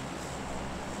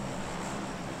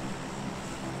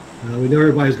 We know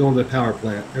everybody's going to the power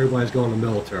plant. Everybody's going to the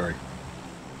military.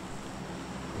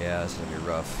 Yeah, this is gonna be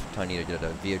rough. I need to get a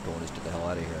vehicle and just get the hell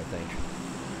out of here, I think.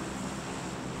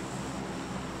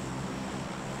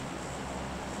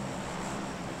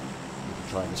 We can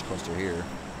try this cluster here.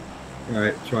 All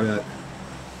right, try that.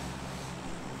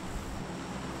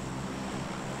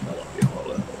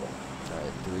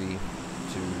 Alright, 3,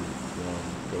 2,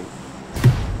 1, go.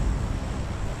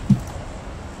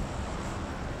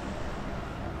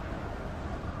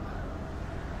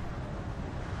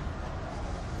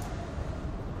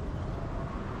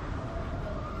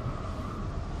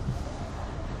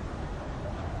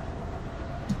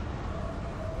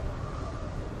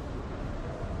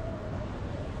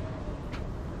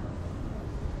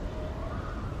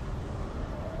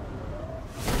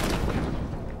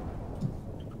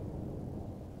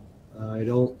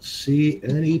 see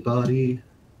anybody.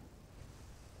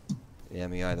 Yeah,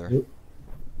 me either. Nope.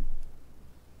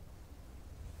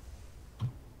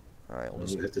 Alright, we'll I'm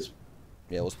just, gonna hit this.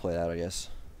 yeah, let's play it out, I guess.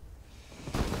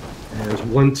 And there's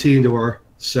one team to our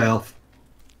south.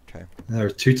 Okay.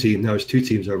 There's two teams. There's two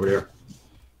teams over there.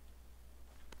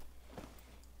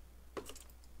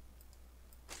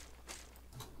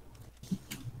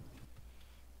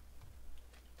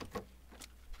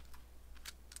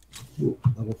 Ooh,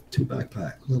 level 2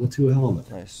 backpack, level 2 helmet,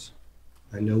 Nice.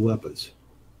 and no weapons.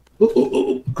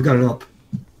 Oh, I got it up.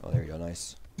 Oh, there you go,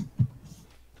 nice.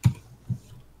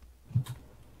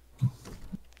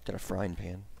 Got a frying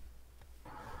pan.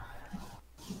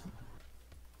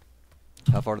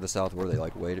 How far to the south were they?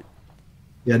 Like, wait.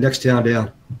 Yeah, next town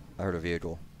down. I heard a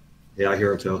vehicle. Yeah, I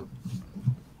hear him too.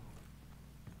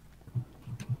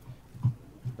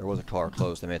 There was a car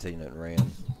close. They may have taken it and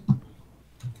ran.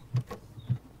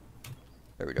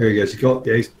 There we go. There he goes.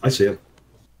 Yeah, I see him.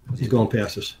 Was he- He's going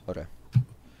past us. Okay.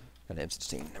 Got an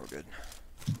M16. We're good.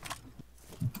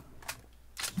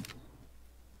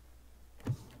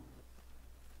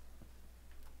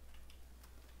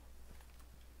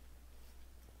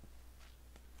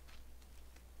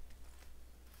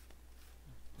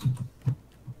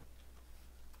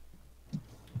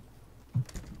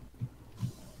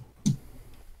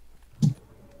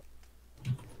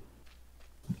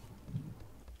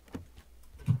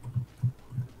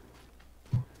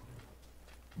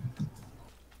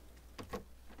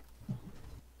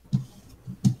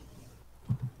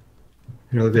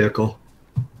 Another vehicle.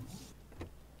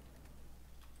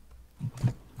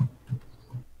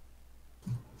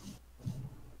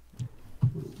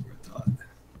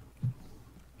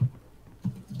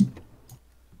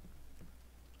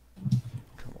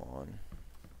 Come on.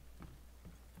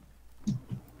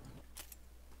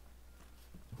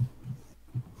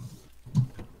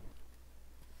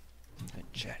 I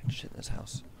chat shit in this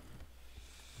house.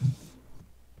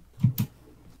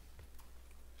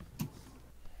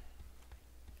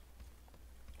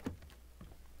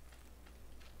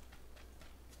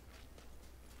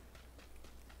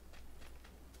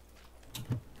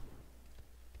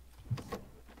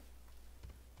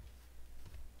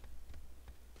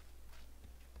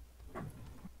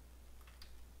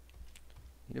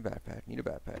 Need a backpack. Need a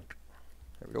backpack.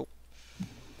 There we go.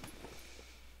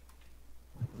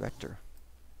 Vector.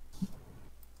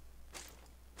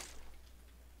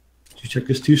 Did you check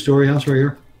this 2-story house right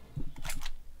here?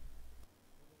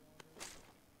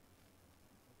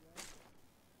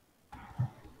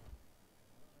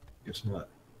 Guess not.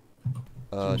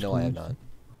 No, I have not.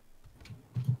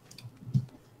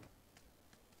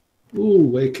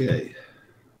 Ooh, AK. There's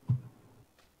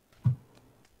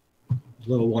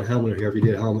level 1 helmet here if you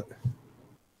need a helmet.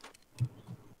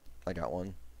 I got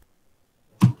one.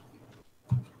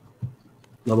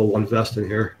 Level 1 vest in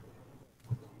here.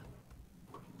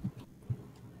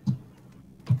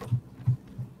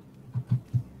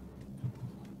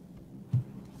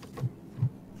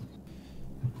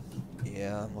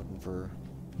 Yeah, I'm looking for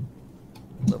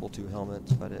level 2 helmet.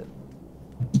 That's about it.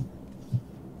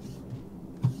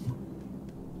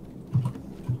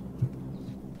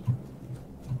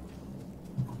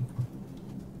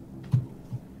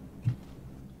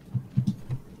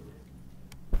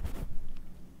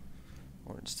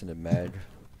 Or extended mag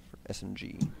for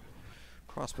SMG.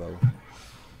 Crossbow.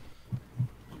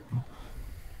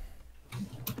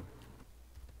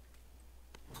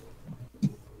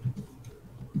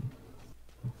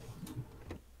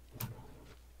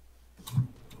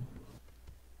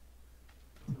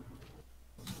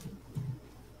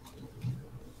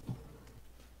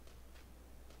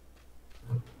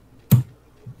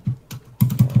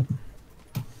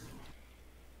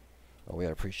 Oh, we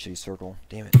had a pretty shitty circle.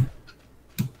 Damn it.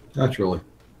 Naturally.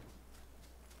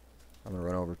 I'm gonna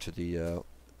run over to the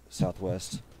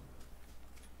southwest.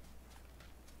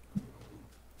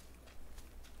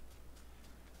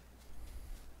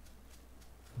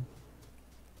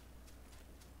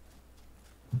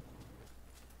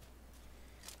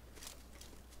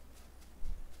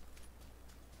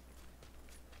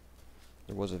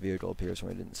 There was a vehicle up here, so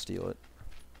I didn't steal it.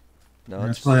 No,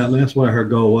 That's it's why I heard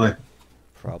go away.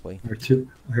 probably. I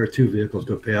heard two vehicles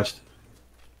go past.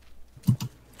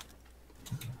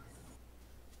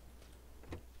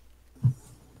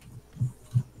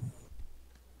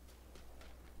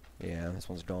 Yeah, this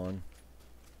one's gone.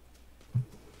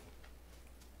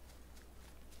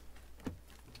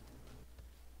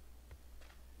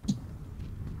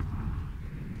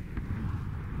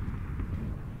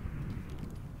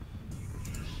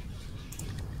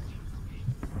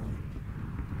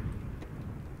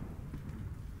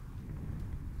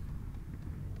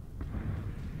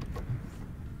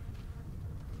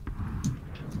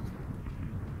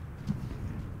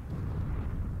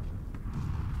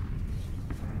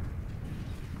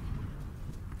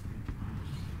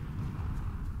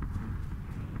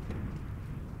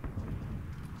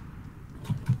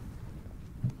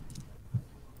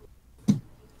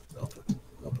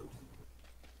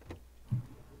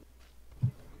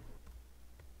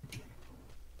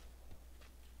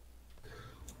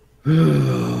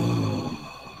 You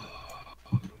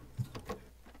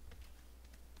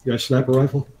got a sniper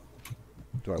rifle?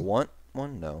 Do I want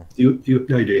one? No. No,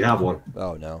 do you have one?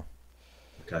 Oh, no.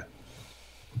 Okay.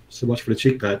 So much for the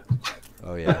cheek pad.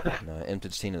 Oh, yeah. No,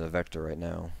 M15 is a vector right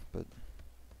now, but...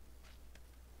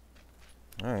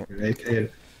 Alright. An AK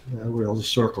and we'll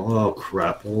just circle. Oh,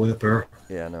 crap. All the way up there.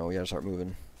 Yeah, no, we gotta start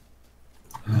moving.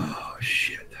 Oh,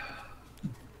 shit.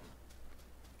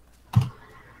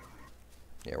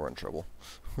 Yeah, we're in trouble.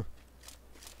 There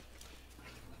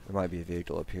might be a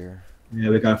vehicle up here. Yeah,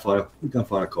 we gotta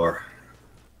find a car.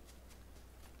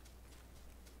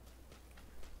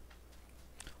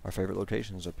 Our favorite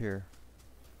location is up here.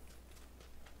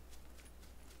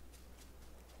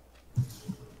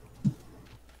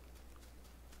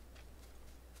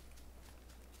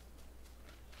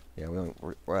 Yeah,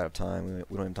 we're out of time.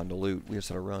 We don't have time to loot. We just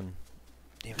gotta run.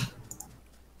 Damn it.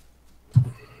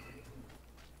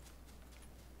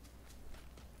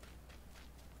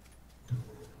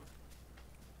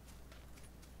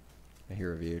 I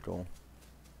hear a vehicle.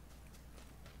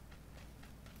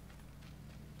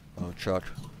 Oh, truck.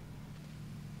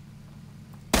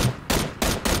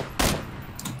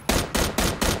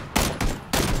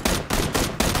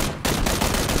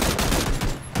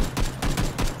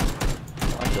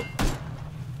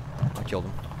 I killed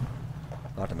him.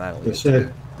 Knocked him out at least. Let's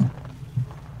say.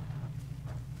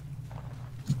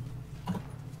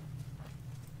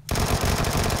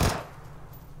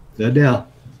 Dead now.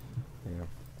 Yeah.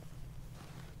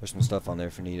 There's some stuff on there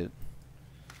if you need it.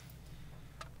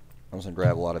 I'm just gonna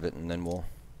grab a lot of it and then we'll...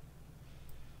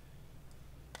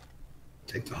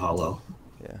 Take the hollow.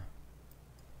 Yeah.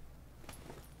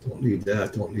 Don't need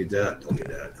that. Don't need that. Don't need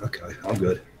that. Okay, I'm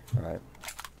good. Alright.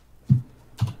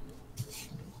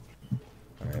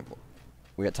 Alright. Well,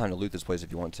 we got time to loot this place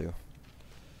if you want to.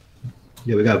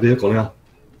 Yeah, we got a vehicle now.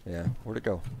 Yeah. Where'd it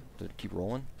go? Did it keep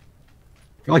rolling?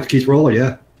 I like to keep rolling,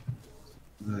 yeah.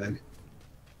 That's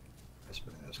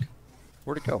what I ask.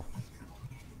 Where'd it go?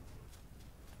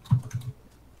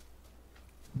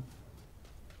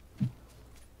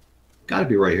 Gotta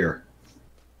be right here.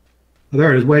 Oh,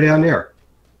 there it is, way down there.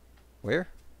 Where?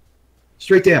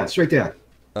 Straight down, straight down.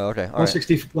 Oh, okay. Alright.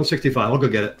 165. I'll go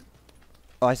get it.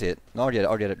 Oh, I see it. No, I'll get it.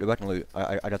 I'll get it. Go back and loot.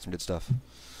 I got some good stuff.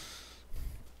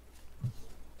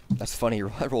 That's funny.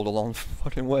 I rolled a long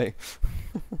fucking way.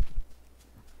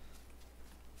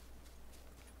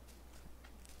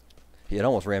 Yeah, it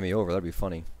almost ran me over. That'd be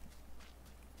funny.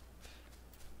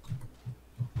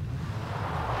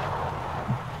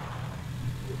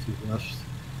 Too rushed.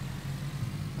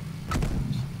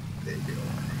 There you go.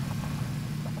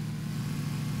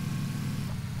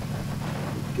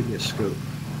 Give me a scoop.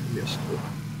 Give me a scoop.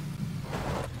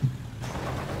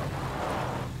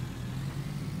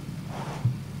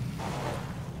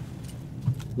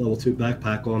 Level 2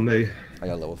 backpack on me. I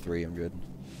got level 3. I'm good.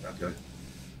 Okay.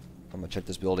 I'm gonna check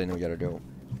this building and we gotta go.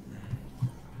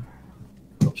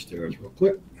 Upstairs real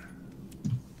quick.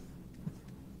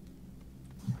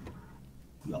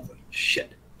 Nothing.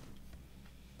 Shit.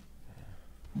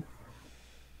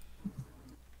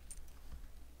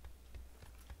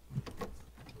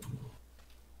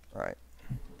 Alright.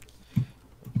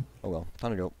 Oh well.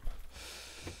 Time to go.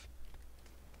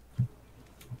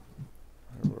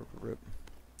 Rip.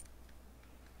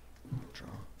 Draw.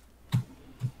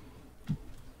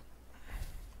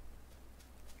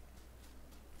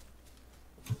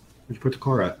 Where'd you put the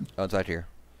car at? Oh, it's out here.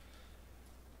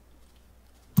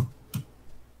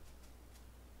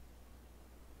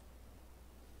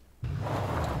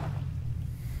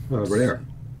 Oh, over there.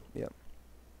 Yep.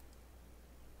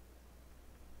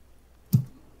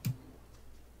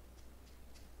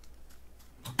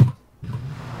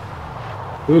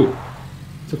 Ooh.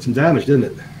 Took some damage, didn't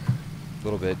it? A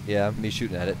little bit. Yeah, me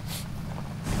shooting at it.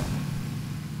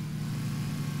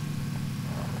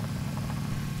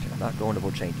 Okay, I'm not going to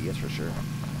Bochanki, that's for sure.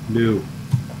 No.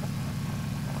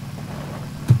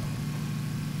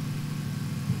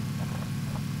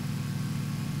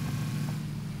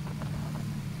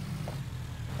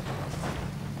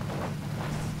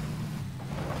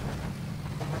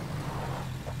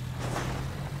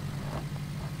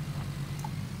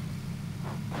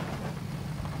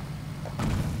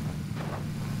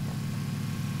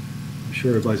 I'm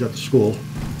sure everybody's at the school.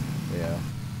 Yeah.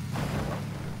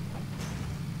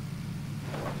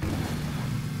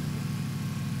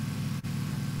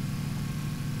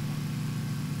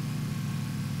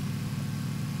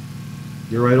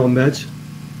 You're right on meds?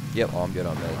 Yep, oh, I'm good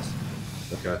on meds.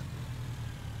 Okay.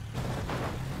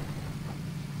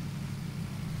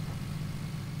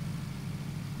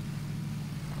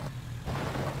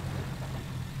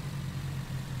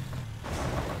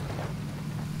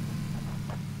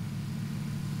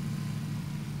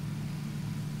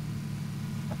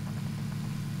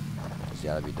 Something's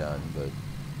got to be done, but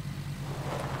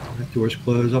That door's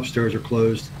closed. Upstairs are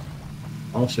closed.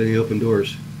 I don't see any open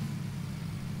doors.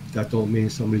 That don't mean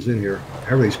somebody's in here.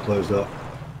 Everything's closed up.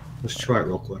 Let's try it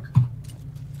real quick.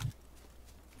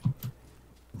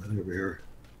 Right over here.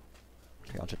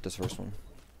 okay, I'll check this first one.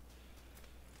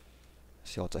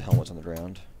 See lots of helmets on the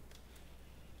ground.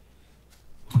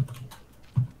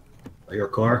 I hear a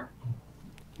car.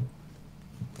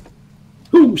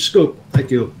 Ooh, scope.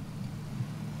 Thank you.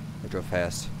 I drove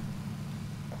fast.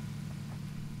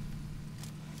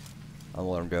 I'm gonna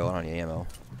let him go. I don't need ammo.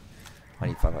 I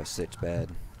need 5.56 bad.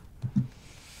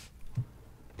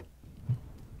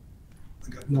 I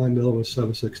got 9mm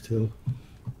 7.62.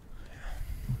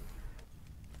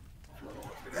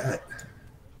 That.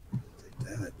 Take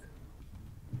that.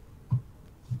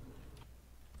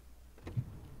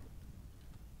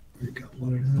 You got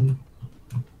one of them.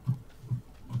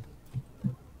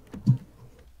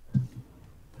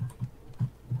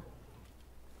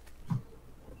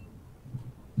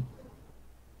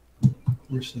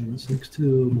 More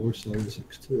 7.62, more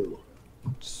 7.62.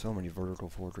 So many vertical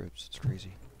foregrips. It's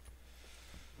crazy.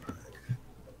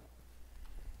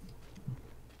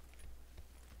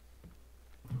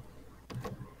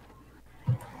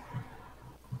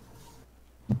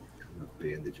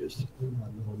 Bandages.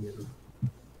 9mm.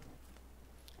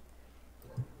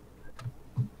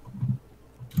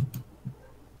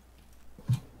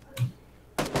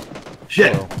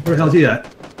 Shit! Uh-oh. Where the hell's he at?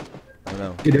 I don't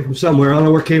know. Get it from somewhere. I don't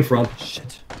know where it came from.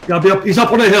 Shit. Gotta be up. He's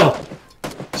up on the hill.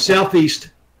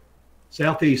 Southeast.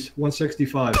 Southeast.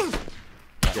 165.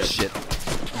 Oh, shit.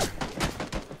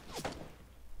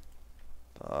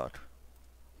 Fuck.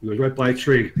 He was right by a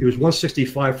tree. He was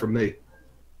 165 from me.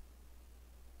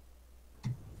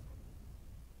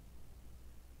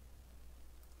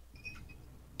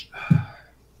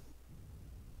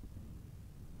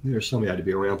 There's somebody had to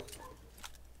be around.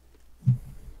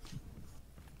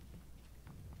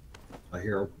 I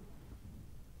hear him.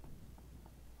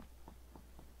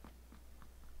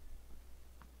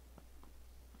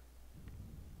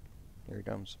 Here he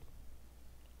comes.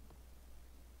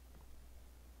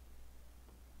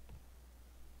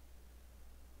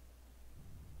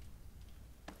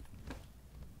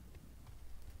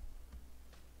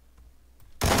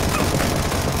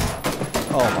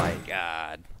 Oh my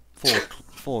god.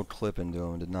 Full clip into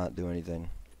him, did not do anything.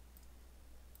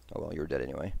 Oh well, you're dead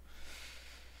anyway.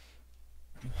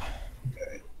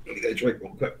 Okay. Let me get a drink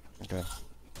real quick. Okay.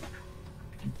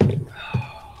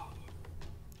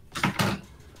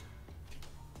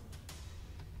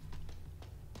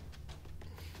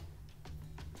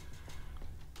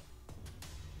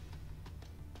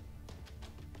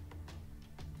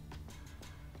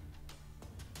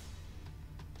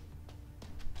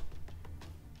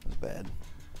 That's bad.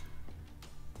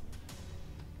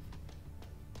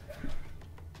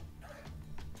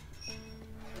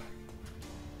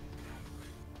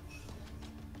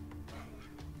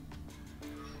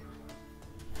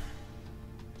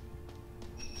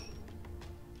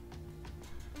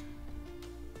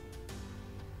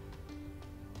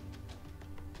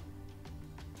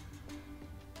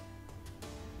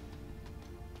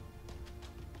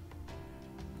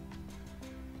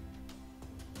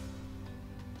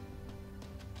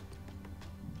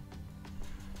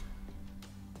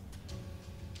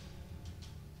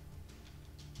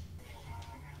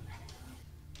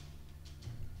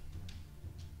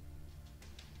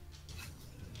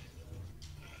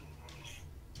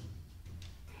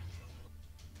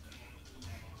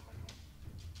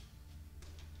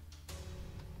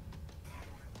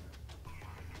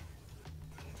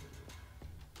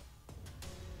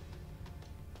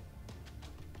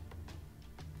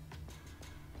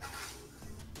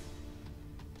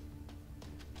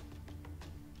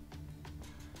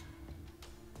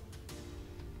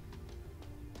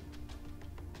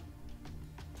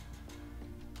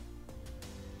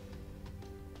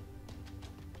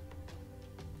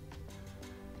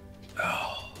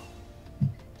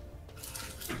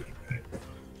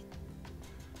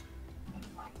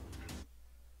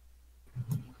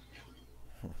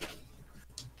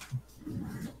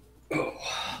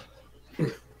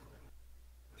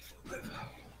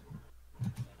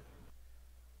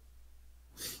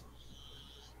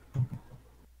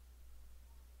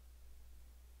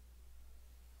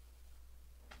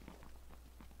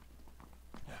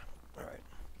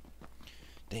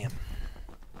 Damn.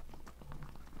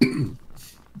 Yeah,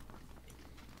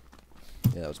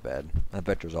 that was bad. That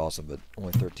vector's awesome, but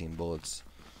only 13 bullets.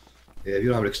 Yeah, if you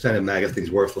don't have an extended mag, that thing's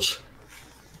worthless.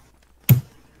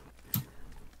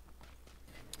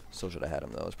 Still should have had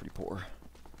him though. It was pretty poor.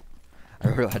 I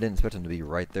didn't expect him to be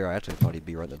right there. I actually thought he'd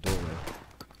be right in the doorway.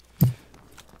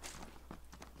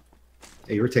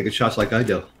 Hey, you were taking shots like I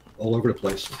do, all over the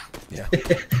place. Yeah.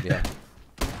 Yeah.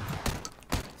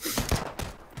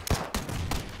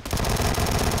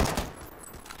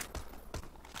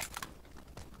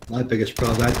 My biggest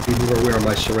problem, I have to be more aware of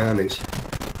my surroundings.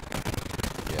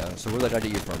 Yeah. So where did that guy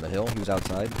get you from? The hill? He was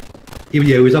outside? Yeah,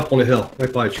 he was up on the hill,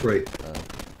 right by a tree.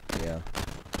 Yeah.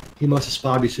 He must have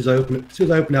spotted me as soon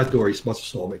as I opened that door. He must have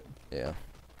saw me. Yeah.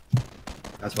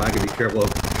 That's why I gotta be careful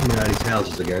of coming out of these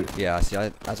houses again. Yeah, see,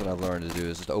 that's what I've learned to do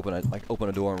is just open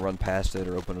a door and run past it,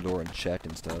 or open a door and check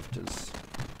and stuff. Just.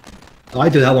 I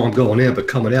do that while I'm going in, but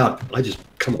coming out, I just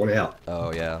come on out.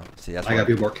 Oh yeah. See, that's I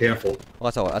gotta be more careful.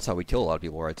 Well, that's how we kill a lot of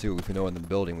people, right? Too. If we know in the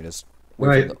building, we just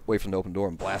Right. wait for the open door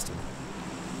and blast them.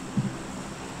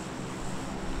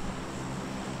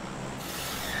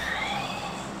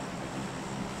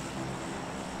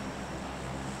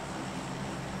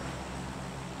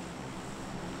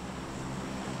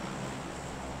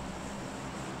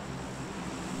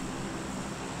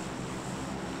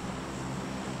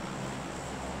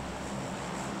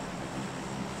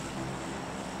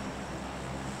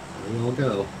 There we all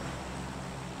go.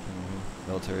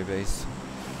 Military base.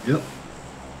 Yep.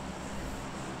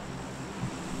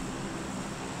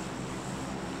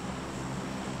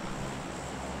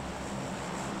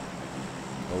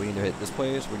 Well, we need to hit this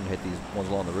place. We can hit these ones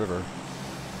along the river.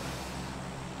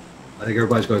 I think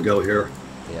everybody's gonna go here.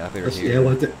 Yeah, I figured Let's, here. yeah,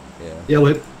 we'll, hit Yeah. yeah,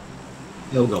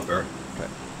 we'll go up there. Okay.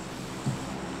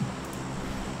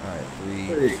 All right, 3,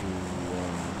 Hey. 2,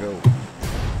 1, go.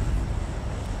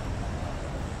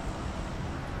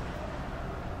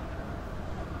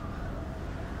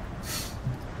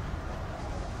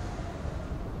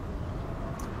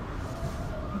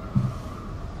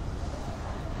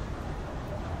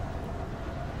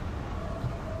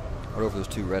 I'll go for those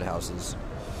 2 red houses.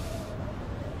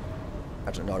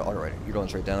 Actually, no, all right. You're going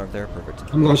straight down right there?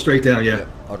 Perfect. I'm going straight down, yeah. Yep,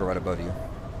 I'll go right above you.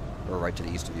 Or right to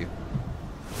the east of you.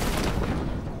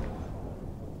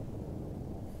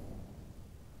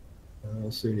 I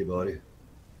don't see anybody.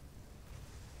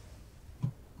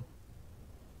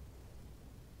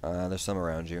 There's some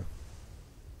around you.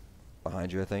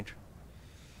 Behind you, I think.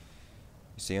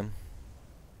 You see them?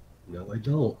 No, I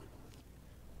don't.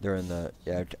 They're in the...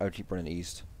 Yeah, I would keep running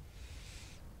east.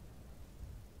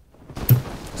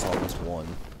 I saw at least one.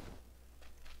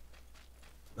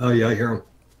 Oh, yeah, I hear him.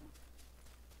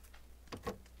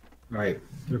 All right,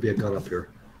 there'll be a gun up here.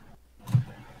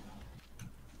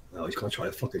 Oh, he's gonna try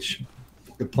to fucking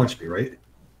punch me, right?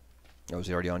 Oh, is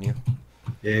he already on you?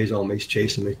 Yeah, he's on me. He's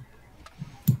chasing me.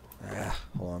 Ah,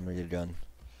 hold on, I'm gonna get a gun.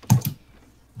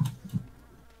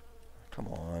 Come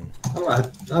on.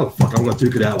 Oh, fuck, I'm gonna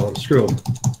duke it out one. Screw him.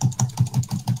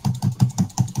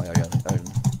 Oh, yeah, I got it.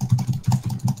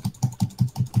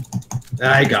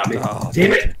 Ah, he got me. Oh,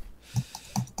 Damn it.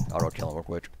 I'll kill him real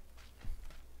quick.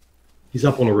 He's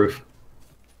up on the roof.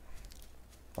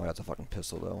 Oh, that's a fucking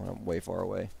pistol, though, and I'm way far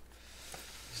away.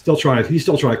 He's still trying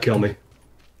to kill me.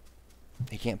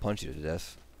 He can't punch you to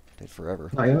death. It takes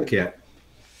forever. I can't.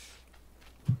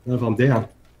 Not if I'm down.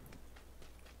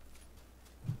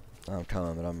 I'm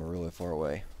coming, but I'm really far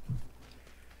away.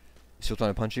 He still trying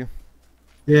to punch you?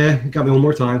 Yeah, he got me one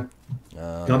more time.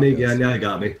 Got me again. Now he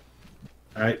got me.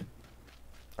 All right.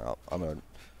 Oh, I'm gonna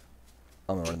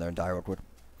run in there and die real quick.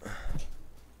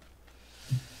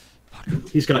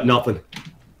 He's got nothing.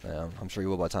 Yeah, I'm sure he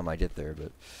will by the time I get there,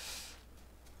 but...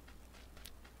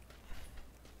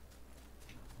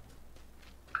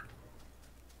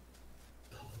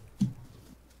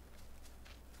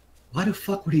 Why the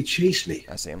fuck would he chase me?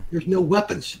 I see him. There's no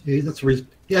weapons. That's the reason.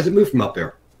 He hasn't moved from up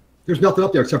there. There's nothing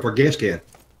up there except for a gas can.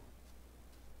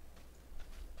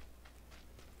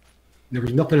 There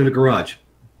was nothing in the garage.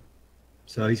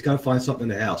 So he's got to find something in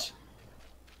the house.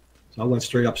 So I went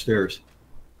straight upstairs.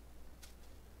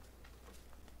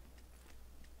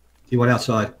 He went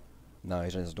outside. No,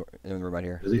 he's in his door, in the room right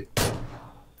here. Is he?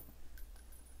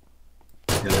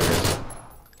 Yeah, there he is.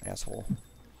 Asshole.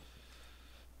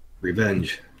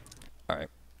 Revenge. Alright.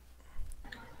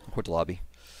 Quit the lobby.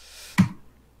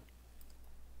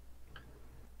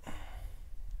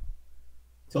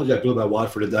 Told you I blew my wad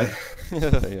for today.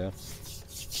 Yeah.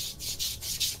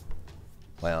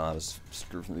 Well, I was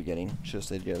screwed from the beginning. Should have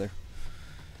stayed together.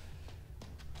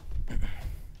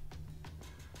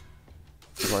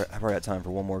 I've already got time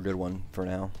for one more good one for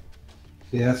now.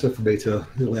 Yeah, that's it for me too.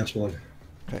 The last one.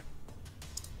 Okay.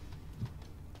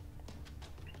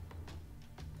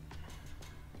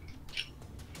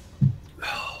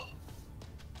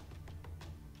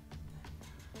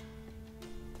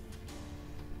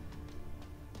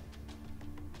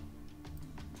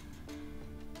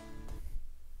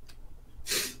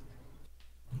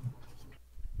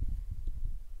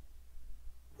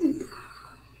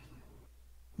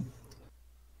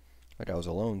 was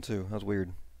alone too. That was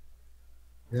weird.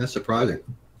 Yeah, that's surprising.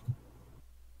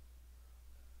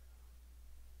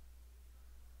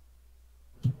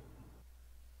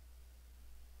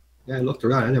 Yeah, I looked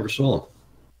around. I never saw him.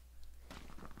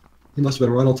 He must have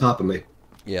been right on top of me.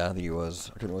 Yeah, I think he was.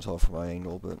 I couldn't really tell from my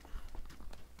angle, but.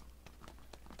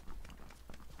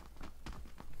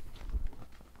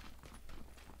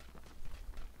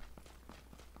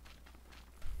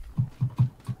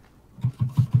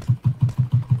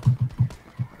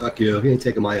 Fuck you. He ain't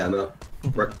taking my ammo.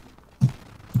 Frick.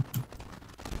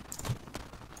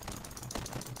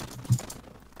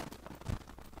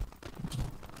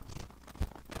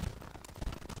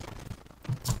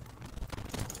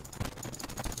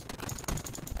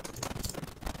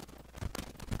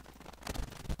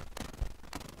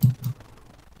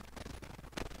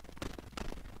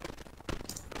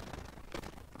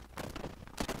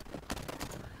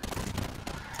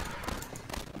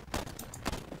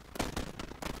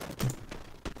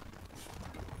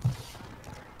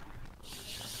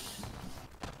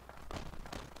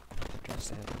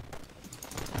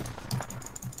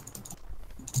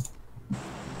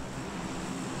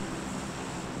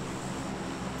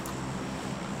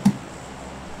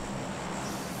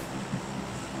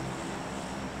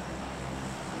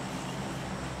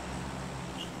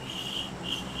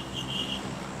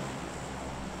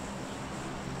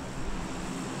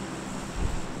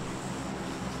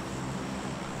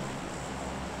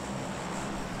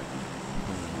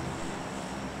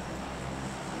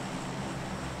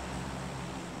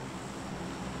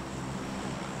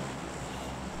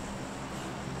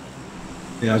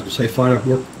 Yeah, I was gonna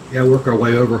say work our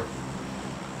way over.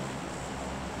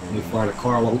 We find a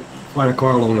car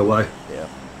along the way. Yeah.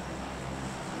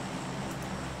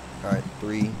 All right,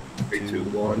 3, 2,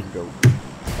 1, go.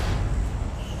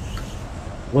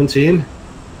 One team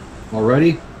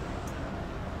already.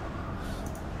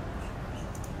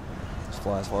 Let's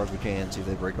fly as far as we can. See if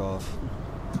they break off.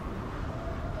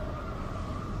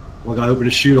 One guy open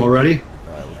to shoot already.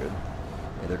 All right, we're good.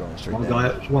 Yeah, they're going straight One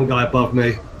down. one guy above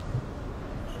me.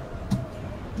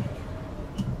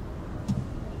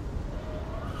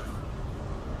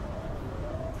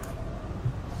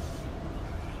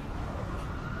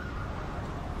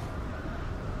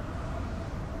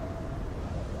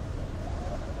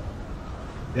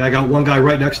 Yeah, I got one guy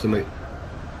right next to me.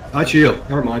 That's you.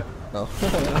 Never mind. Oh.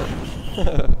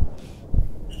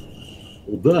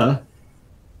 Well, duh. Alright,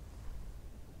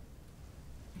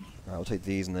 we'll take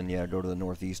these and then, yeah, go to the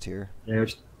northeast here. Yeah,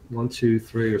 there's 1, 2,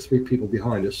 3, or 3 people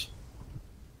behind us.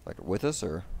 Like, with us,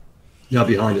 or? Yeah,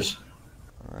 behind us.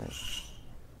 Alright.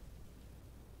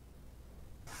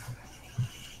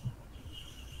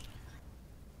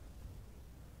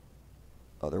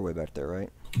 Oh, they're way back there, right?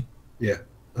 Yeah.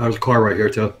 There's a car right here,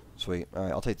 too. Sweet.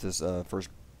 Alright, I'll take this first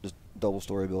just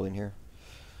double-story building here.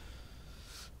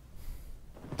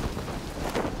 And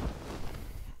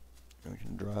we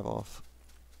can drive off.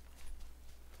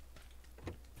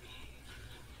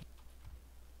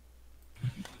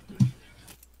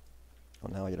 Oh,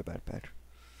 now I get a backpack.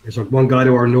 There's one guy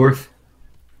to our north.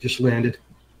 Just landed.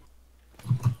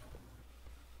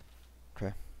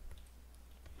 Okay.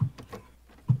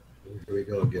 Here we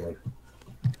go again.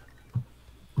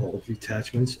 All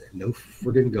detachments and no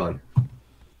friggin' gun.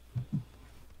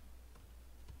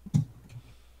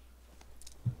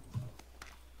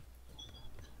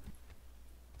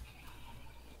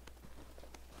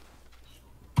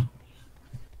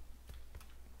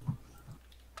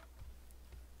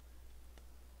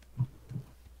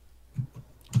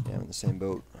 Yeah, I'm in the same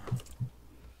boat.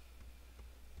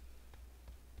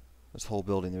 This whole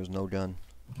building, there's no gun.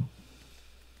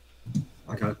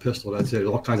 I got a pistol, that's it.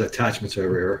 All kinds of attachments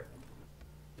over here.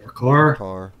 Our car.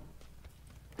 Car.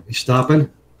 He's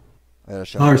stopping. I got a Oh,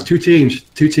 shotgun. there's 2 teams.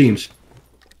 2 teams.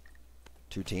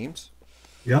 2 teams?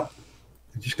 Yep.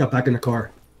 They just got back in the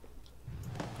car.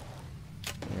 Yeah,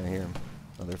 I hear them.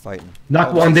 Oh, they're fighting.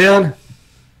 Knock one down.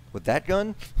 With that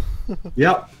gun?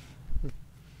 Yep.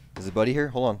 Is it buddy here?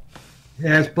 Hold on.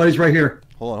 Yeah, his buddy's right here.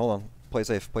 Hold on, hold on. Play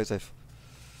safe, play safe.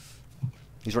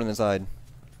 He's running inside.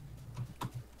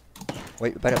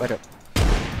 Wait, back up, back up.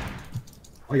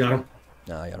 I got him.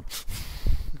 Nah, I got him.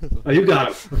 Oh, you got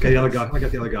him. Okay, the other guy. I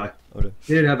got the other guy. Okay.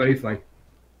 He didn't have anything.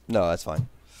 No, that's fine.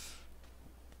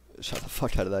 Shot the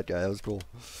fuck out of that guy. That was cool.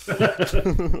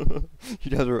 You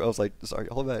guys were. I was like, sorry,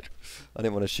 hold back. I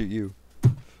didn't want to shoot you.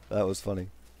 That was funny.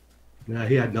 Nah,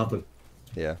 he had nothing.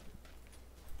 Yeah.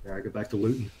 Yeah, I go back to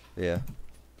looting. Yeah.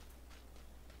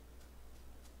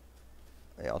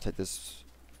 Yeah, I'll take this.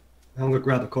 I'm gonna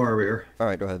grab the car over here. All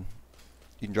right, go ahead.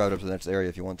 You can drive it up to the next area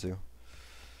if you want to.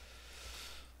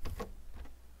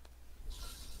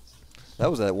 That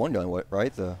was that one gun,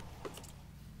 right?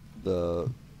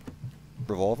 The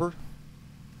revolver?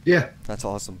 Yeah. That's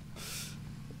awesome.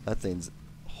 That thing's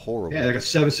horrible. Yeah, like a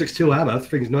 7.62 ammo.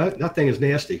 That thing is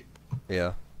nasty.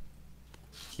 Yeah.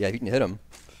 Yeah, you can hit him.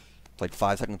 It's like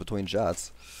 5 seconds between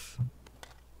shots.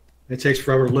 It takes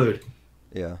forever to load.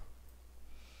 Yeah.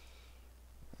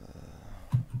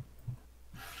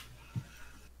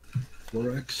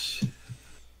 4X.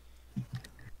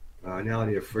 Now I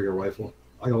need a friggin' rifle.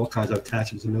 I got all kinds of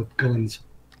attachments and no guns.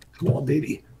 Come on,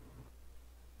 baby.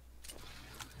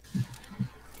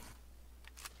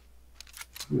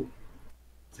 Ooh.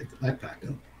 Take the backpack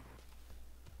though.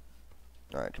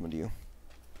 Alright, coming to you.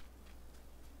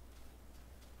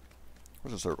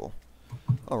 Where's the circle?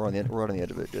 Oh, we're right on the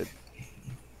edge of it. Good.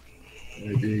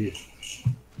 Maybe.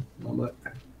 Not.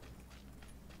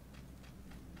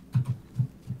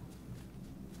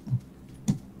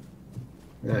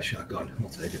 Yeah, shotgun. I'll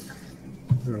take it.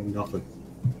 Nothing.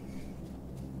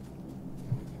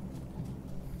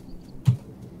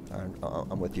 Alright,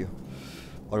 I'm with you.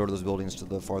 I'll go to those buildings to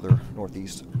the farther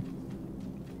northeast.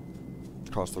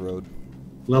 Across the road.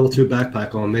 Level 2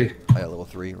 backpack on me. I got level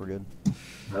 3, we're good.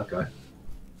 Okay.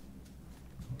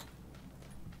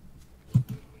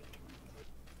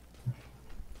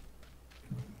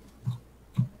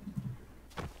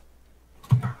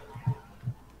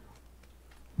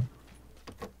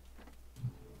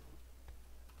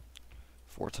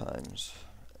 Four times.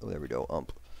 Oh, there we go.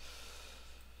 Alright,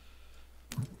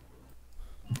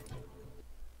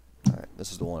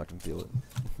 this is the one I can feel it.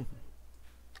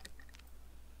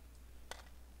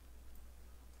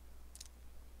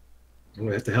 I'm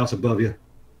gonna hit the house above you.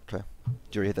 Okay.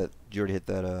 Did you already hit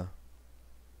that,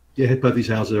 Yeah, hit both these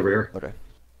houses over here. Okay.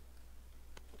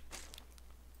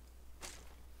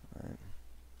 Alright.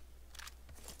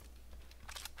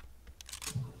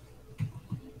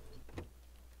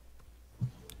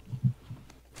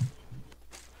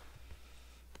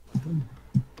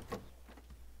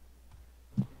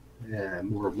 Yeah,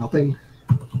 more of nothing.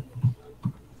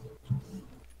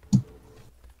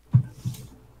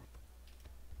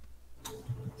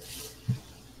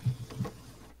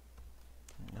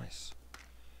 Nice.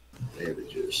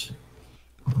 Bandages.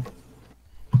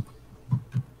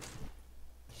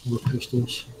 More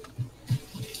pistols.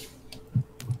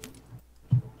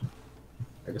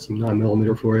 I got some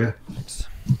 9mm for you. Thanks.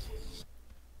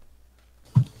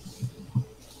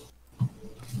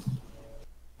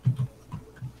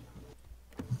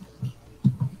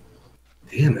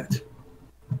 Damn it.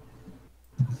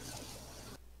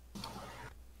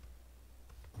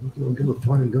 I'm gonna go with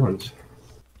finding guns.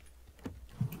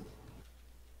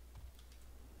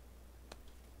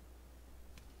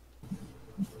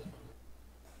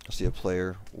 I see a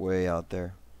player way out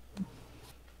there.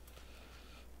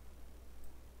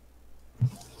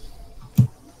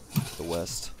 The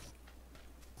west.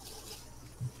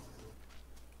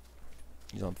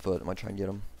 He's on foot. I might try and get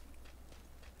him.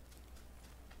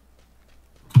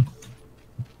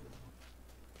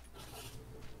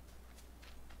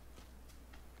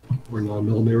 We're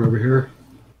 9mm over here.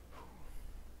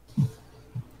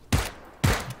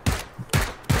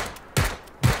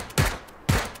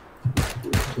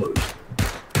 Closed.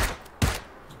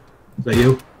 Is that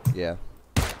you? Yeah.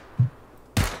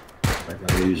 I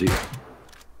got it easy.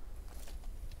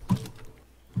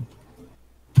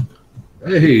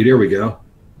 Hey, there we go. How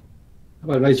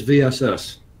about a nice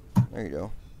VSS? There you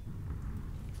go.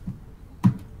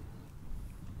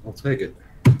 I'll take it.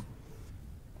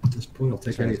 At this point, I'll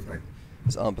take Right. anything.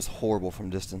 This ump is horrible from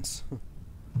distance.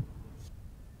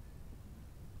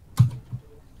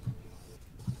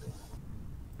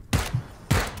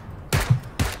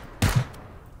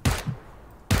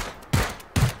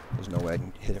 There's no way I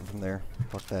can hit him from there.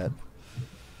 Fuck that.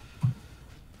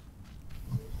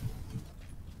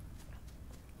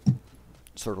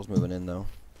 Circle's moving in though.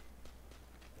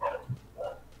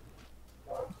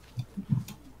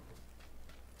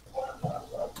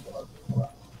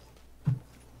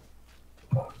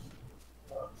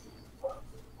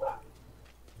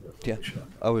 Yeah,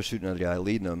 I was shooting at a guy,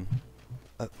 leading him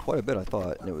quite a bit, I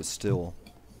thought, and it was still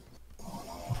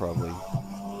probably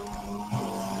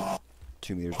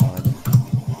 2 meters behind him.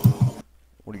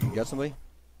 What do you got? Somebody?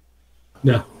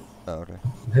 No. Oh, okay.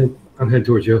 I'm heading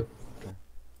towards you.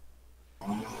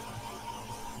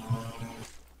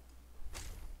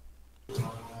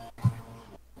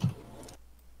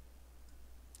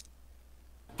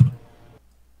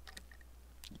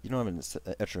 You don't have an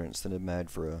extra incentive mag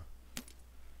for a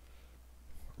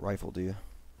rifle, do you?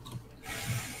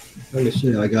 Let me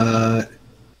see. I got.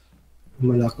 What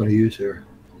am I not going to use here?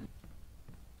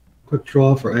 Quick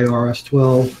draw for ARS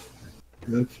 12.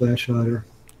 Good flash hider.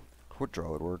 Quick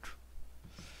draw would work.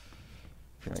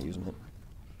 If you're not using it.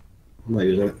 I'm not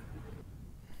using it.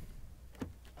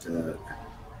 That.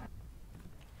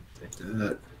 Take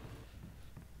that.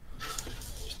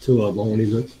 There's two of them. I won't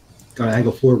use it. Got an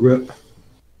angle 4 grip.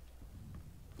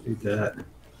 Need that.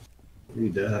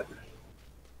 Need that.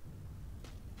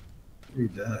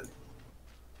 Need that.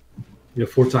 You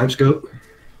have 4 times scope?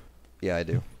 Yeah, I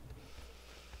do.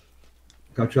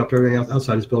 Got dropped everything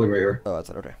outside this building right here. Oh, that's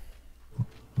it. Okay.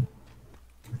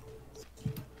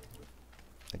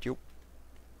 Thank you.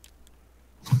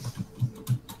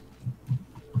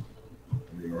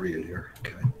 You're already in here.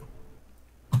 Okay.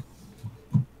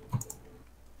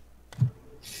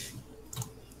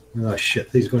 Oh shit,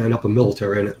 he's going to end up a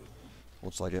military in it.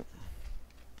 Looks like it.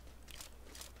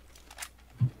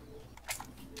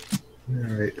 Alright.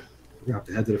 We're going to have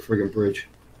to head to the friggin' bridge.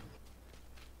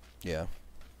 Yeah.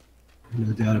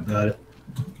 No doubt about it.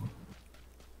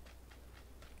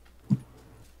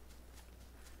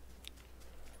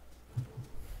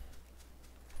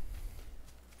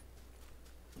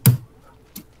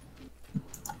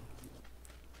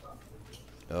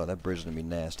 Oh, that bridge is gonna be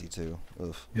nasty too.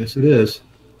 Ugh. Yes, it is.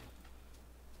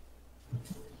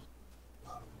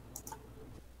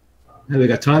 Hey, we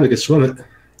got time. We can swim it.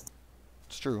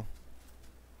 It's true.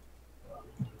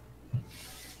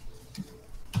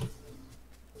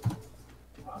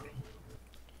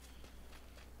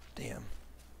 Damn.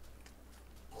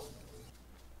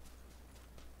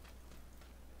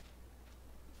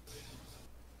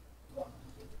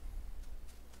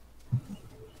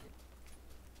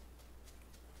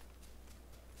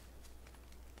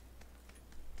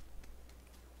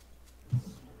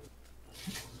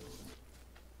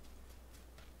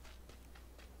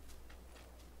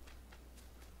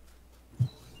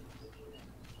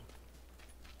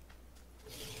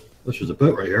 There's a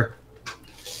boat right here.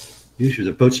 Usually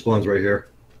the boat spawns right here.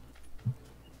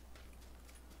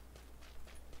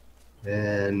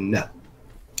 And no.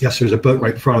 Yes, there's a boat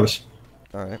right in front of us.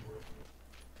 All right.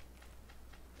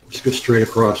 Just go straight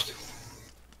across.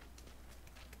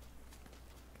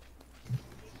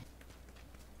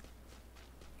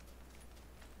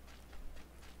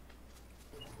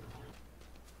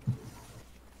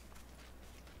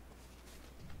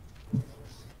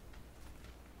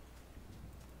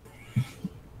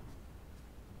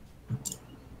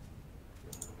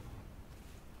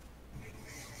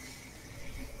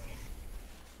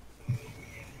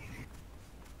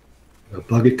 A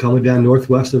buggy coming down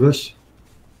northwest of us.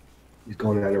 He's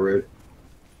going down the road.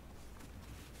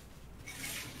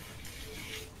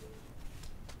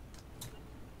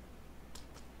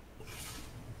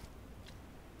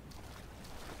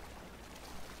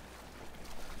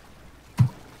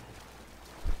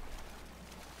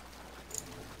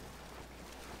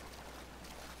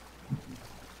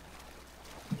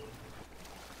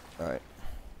 All right.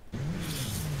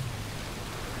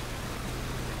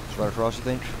 Just right across, you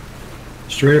think?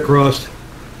 Straight across.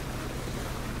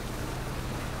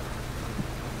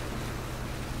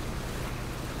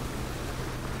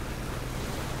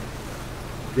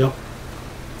 Yep.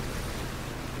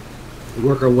 We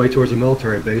work our way towards the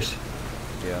military base.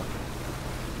 Yeah.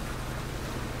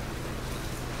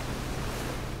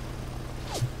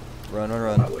 Run,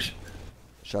 run, I run. wish.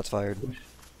 Shots fired.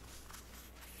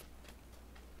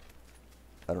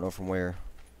 I don't know from where.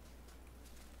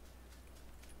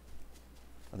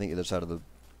 I think either side of the...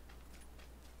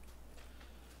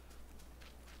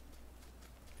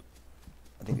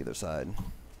 I think either side.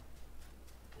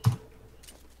 I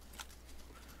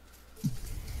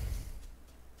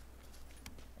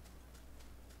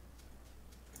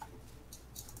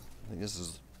think this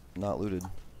is not looted.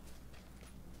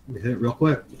 We hit it real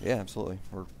quick. Yeah, absolutely.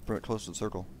 We're pretty close to the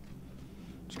circle.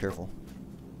 Just careful.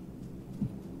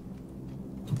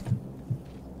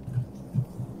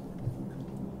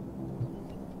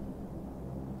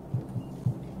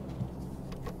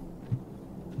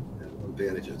 Yeah, one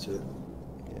bandage, that's it.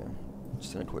 Yeah.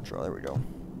 Just in a quick draw. There we go.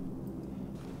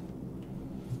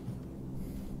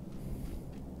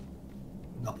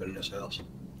 Nothing in this house.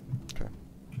 Okay.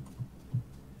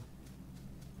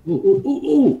 Ooh, ooh, ooh,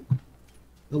 ooh!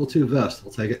 Level 2 vest.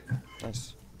 I'll take it.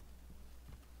 Nice.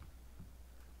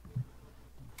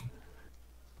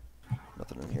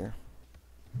 Nothing in here.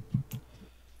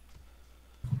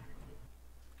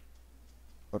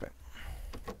 Okay.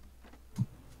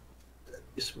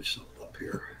 You switch something up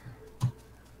here.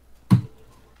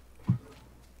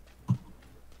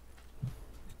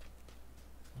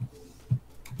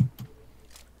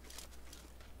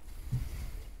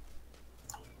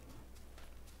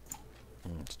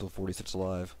 Still 46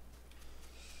 alive.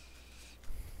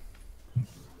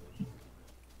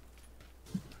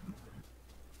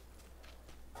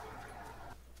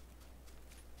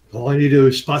 All I need to do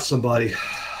is spot somebody.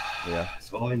 Yeah.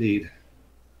 That's all I need.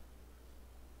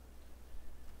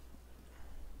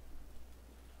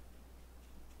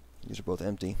 These are both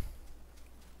empty.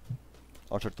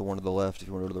 I'll check the one to the left if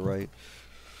you want to go to the right.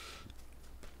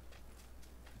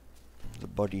 There's a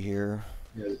buddy here.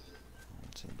 Yeah. I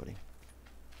don't see anybody.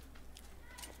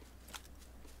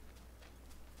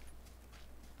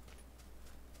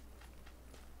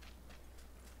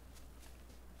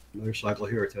 Motorcycle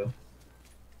here too.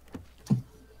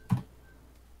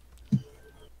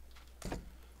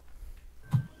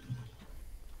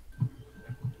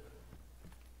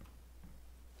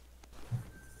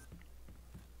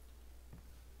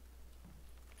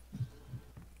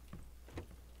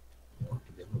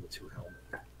 Level 2 helmet.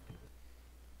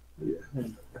 Yeah.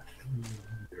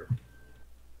 There.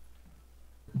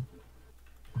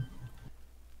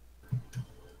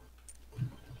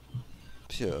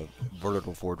 See a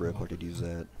vertical foregrip, I could use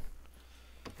that.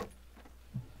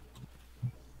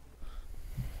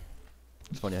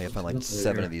 It's funny how you find like Nothing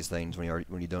 7 here. of these things when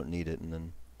you don't need it, and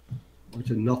then Bunch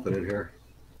of nothing in here.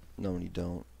 no, when you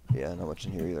don't. Yeah, not much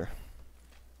in here either.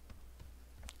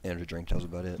 Energy drink, that was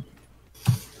about it.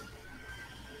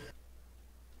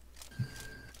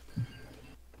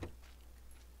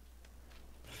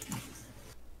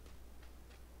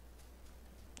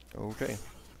 Okay.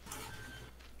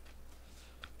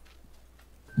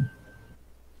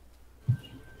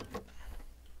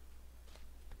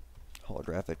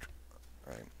 Holographic.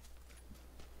 Alright.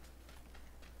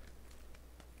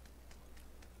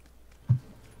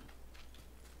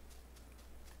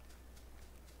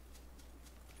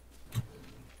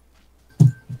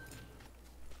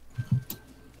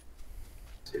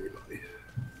 See anybody.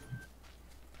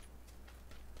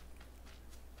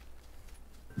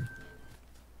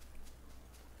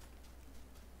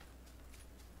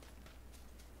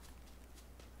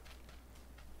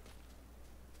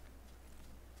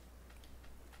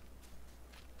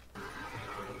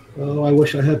 Oh, I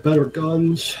wish I had better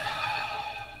guns.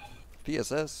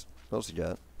 PSS? What else you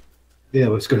got? Yeah,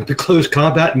 but it's going to be close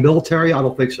combat and military? I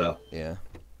don't think so. Yeah.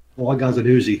 All I got is an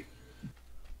Uzi.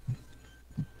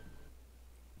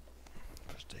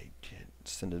 First aid kit.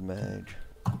 Extended mag.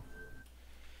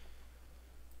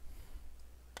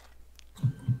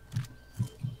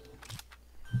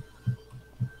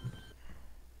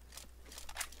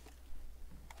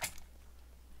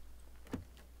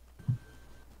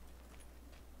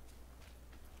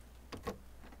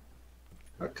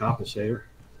 A compensator.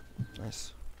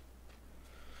 Nice.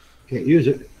 Can't use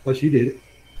it. Plus you did it.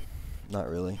 Not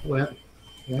really. Well,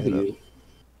 yeah, I can use it.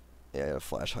 Yeah, I got a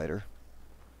flash hider.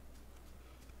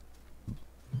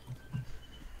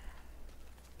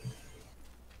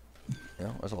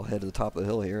 Yeah, I will head to the top of the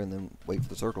hill here and then wait for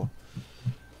the circle.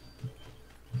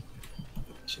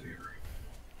 So here.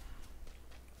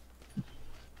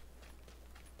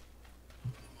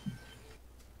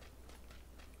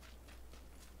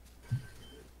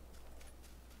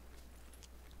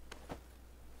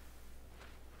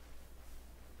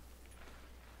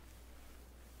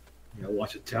 Yeah,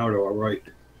 watch the tower to our right.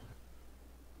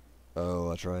 Oh,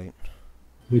 that's right.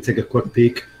 Let me take a quick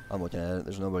peek. I'm looking at it.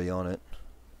 There's nobody on it.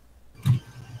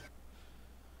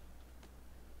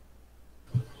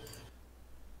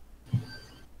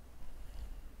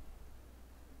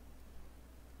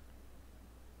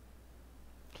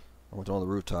 I went on the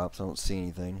rooftops. I don't see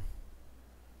anything.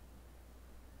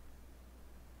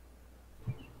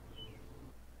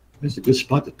 It's a good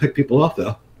spot to pick people off,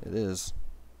 though. It is.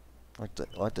 I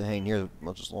like to hang here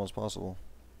as long as possible.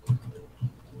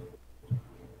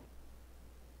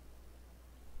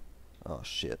 Oh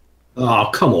shit.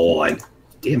 Oh, come on.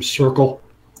 Damn circle.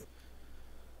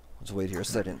 Let's wait here a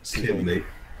second. See if Kidding me.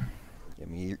 I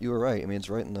mean, you were right. I mean, it's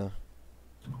right in the.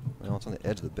 Well, it's on the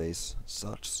edge of the base. It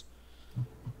sucks.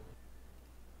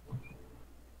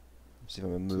 See if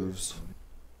anyone moves.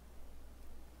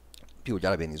 People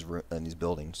gotta be in these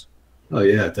buildings. Oh,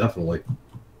 yeah, definitely.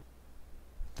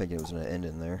 Thinking it was gonna end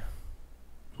in there.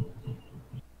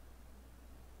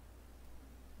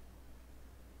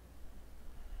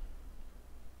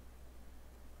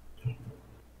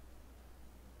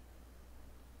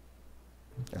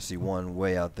 I see one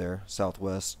way out there,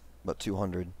 southwest, about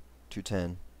 200,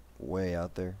 210, way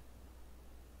out there.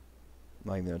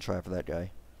 I'm not even gonna try for that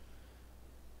guy.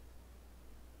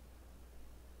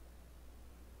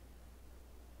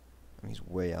 I mean, he's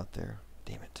way out there.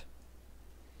 Damn it.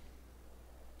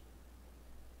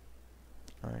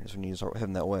 Alright, so we need to start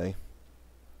heading that way.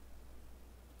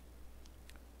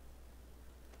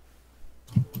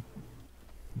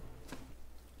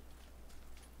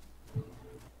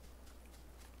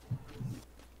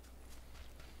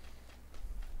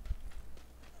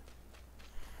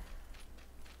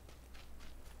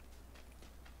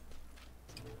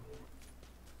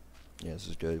 Yeah, this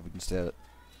is good. We can stay out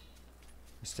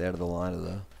of the line of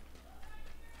the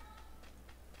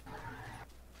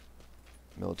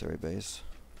military base.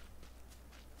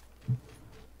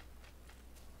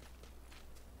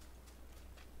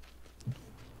 Son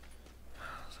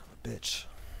of a bitch.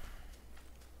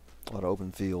 A lot of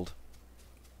open field.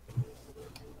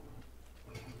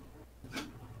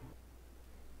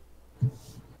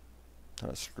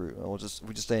 Kind of screw.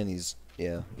 We just stay in these.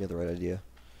 Yeah, you have the right idea.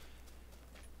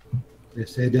 They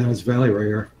stay down this valley right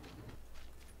here.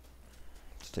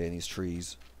 Stay in these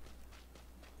trees.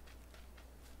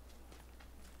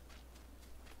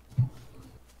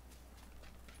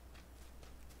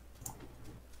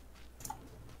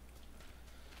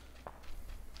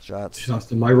 Shots. Shots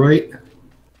to my right.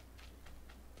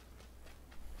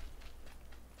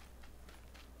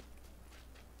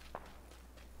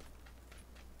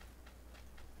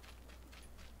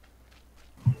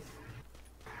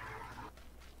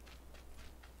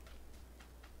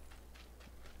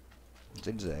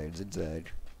 Zigzag,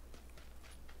 zigzag.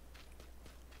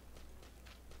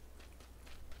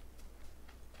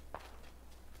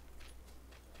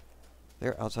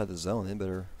 They're outside the zone. They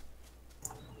better.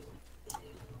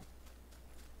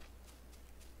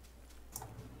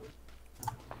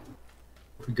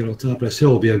 If we get on top of this hill,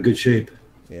 we'll be in good shape.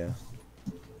 Yeah.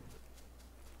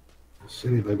 See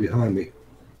anybody behind me?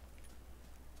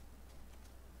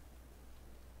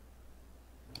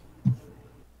 I'm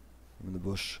in the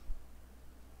bush.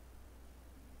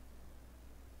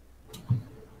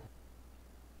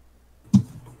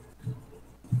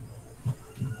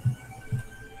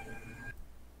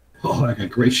 Oh, I got a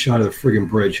great shot of the friggin'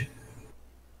 bridge.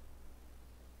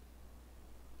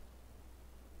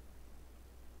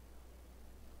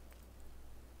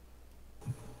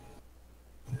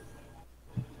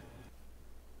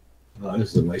 Oh,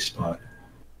 this is a nice spot.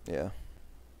 Yeah.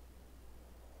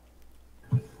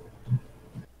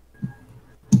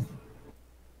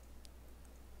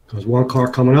 There's one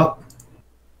car coming up.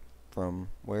 From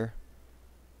where?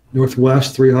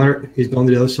 Northwest, 300. He's going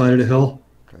to the other side of the hill.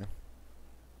 Okay.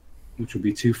 Which would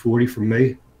be 240 from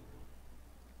me.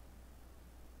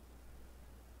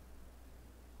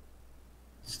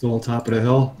 Still on top of the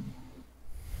hill.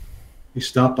 He's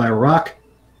stopped by a rock.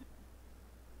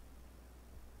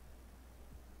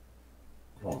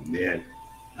 Oh, man.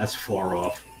 That's far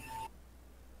off.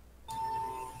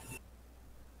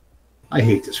 I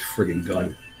hate this friggin'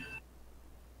 gun.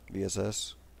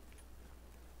 VSS.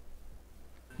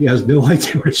 He has no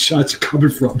idea where the shots are coming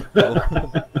from.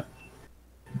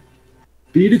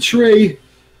 Beat a tree.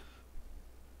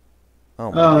 Oh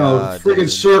my god. Friggin'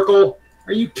 dude. circle.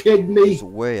 Are you kidding me? It's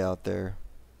way out there.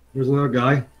 There's another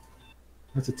guy.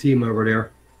 That's a team over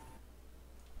there.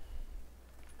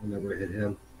 I'll never hit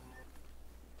him.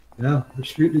 Yeah, they're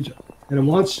shooting. Hit him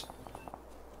once.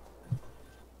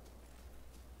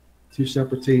 Two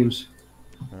separate teams.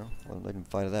 Well, they can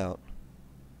fight it out.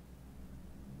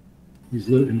 He's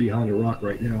looting behind a rock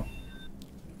right now.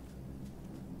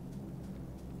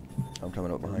 I'm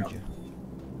coming up behind you.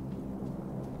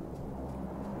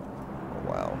 Oh,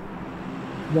 wow.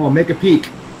 Come on, make a peek.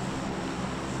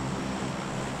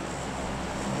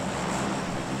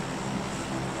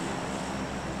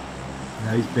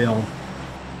 Now he's bailing.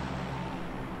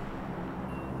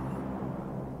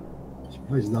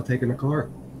 Surprised he's not taking the car.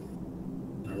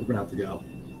 All right, we're gonna have to go.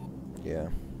 Yeah.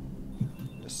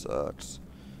 This sucks.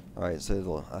 Alright,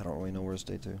 so I don't really know where to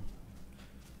stay to.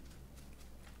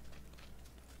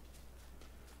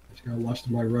 Just gotta watch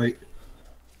to my right.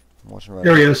 I'm watching right.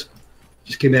 There he is.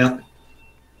 Just came out.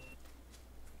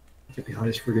 Get behind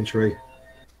this friggin' tree.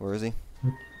 Where is he?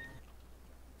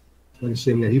 I can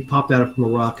see him. He popped out from a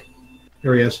rock.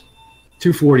 There he is.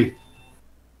 240.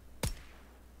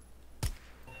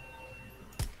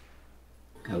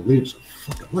 Gotta leave so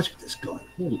fucking much with this gun.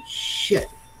 Holy shit.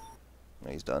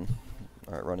 He's done.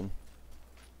 Alright, running.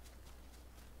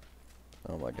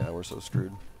 Oh my god, we're so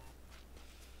screwed.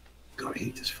 God, I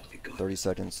hate this fucking gun. 30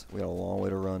 seconds. We got a long way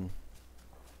to run.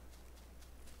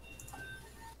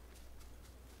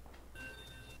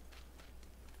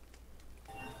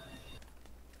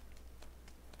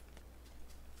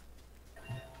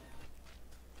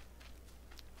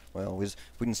 Well, if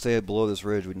we can stay below this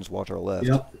ridge, we can just watch our left.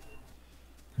 Yep.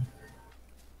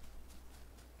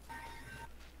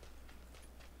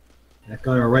 That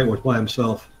guy on our right was by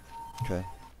himself. Okay.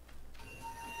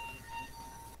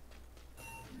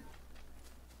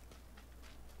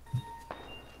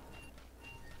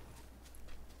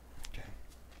 Okay.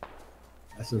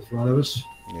 That's in front of us.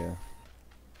 Yeah.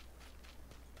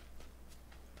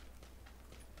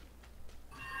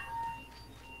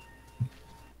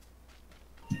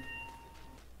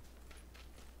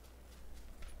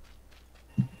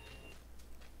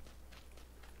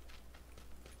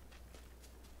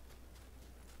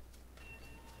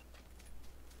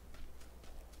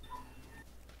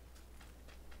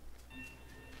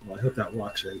 Well, I hope that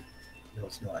walks in. No,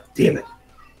 it's not. Damn it.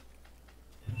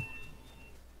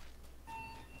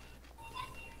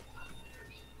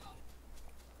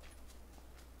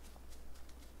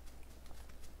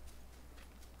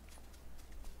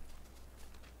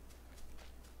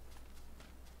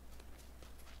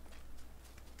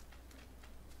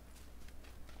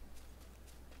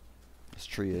 This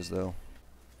tree is, though.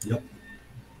 Yep.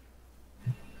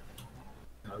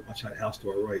 Watch that house to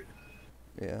our right.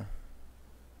 Yeah.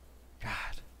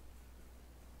 God.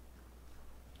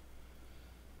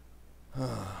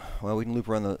 Well, we can loop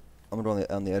around the. I'm gonna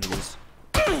go on the edge of this.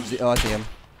 Oh, I see him.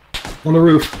 On the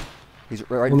roof. He's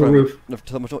right On in the front roof.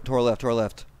 of me. To our left, to our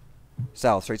left.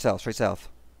 South, straight south, straight south.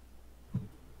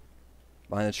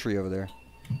 Behind the tree over there.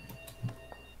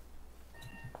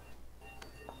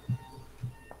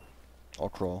 I'll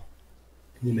crawl.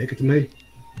 Can you make it to me?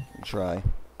 I'll try.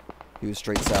 He was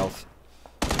straight south.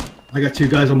 I got two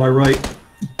guys on my right.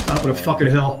 Top of the fucking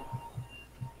hill.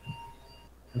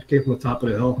 I came from the top of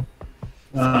the hill.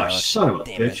 Ah, son of a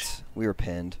Damn bitch. it. We were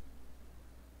pinned.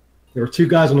 There were two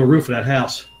guys on the roof of that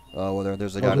house. Oh, well,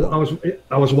 there's a guy to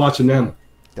I was watching them.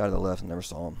 the left and never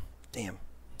saw him. Damn.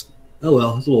 Oh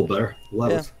well, it's a little better. 11th.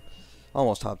 Yeah.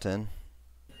 Almost top 10.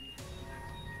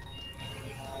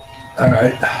 All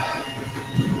right.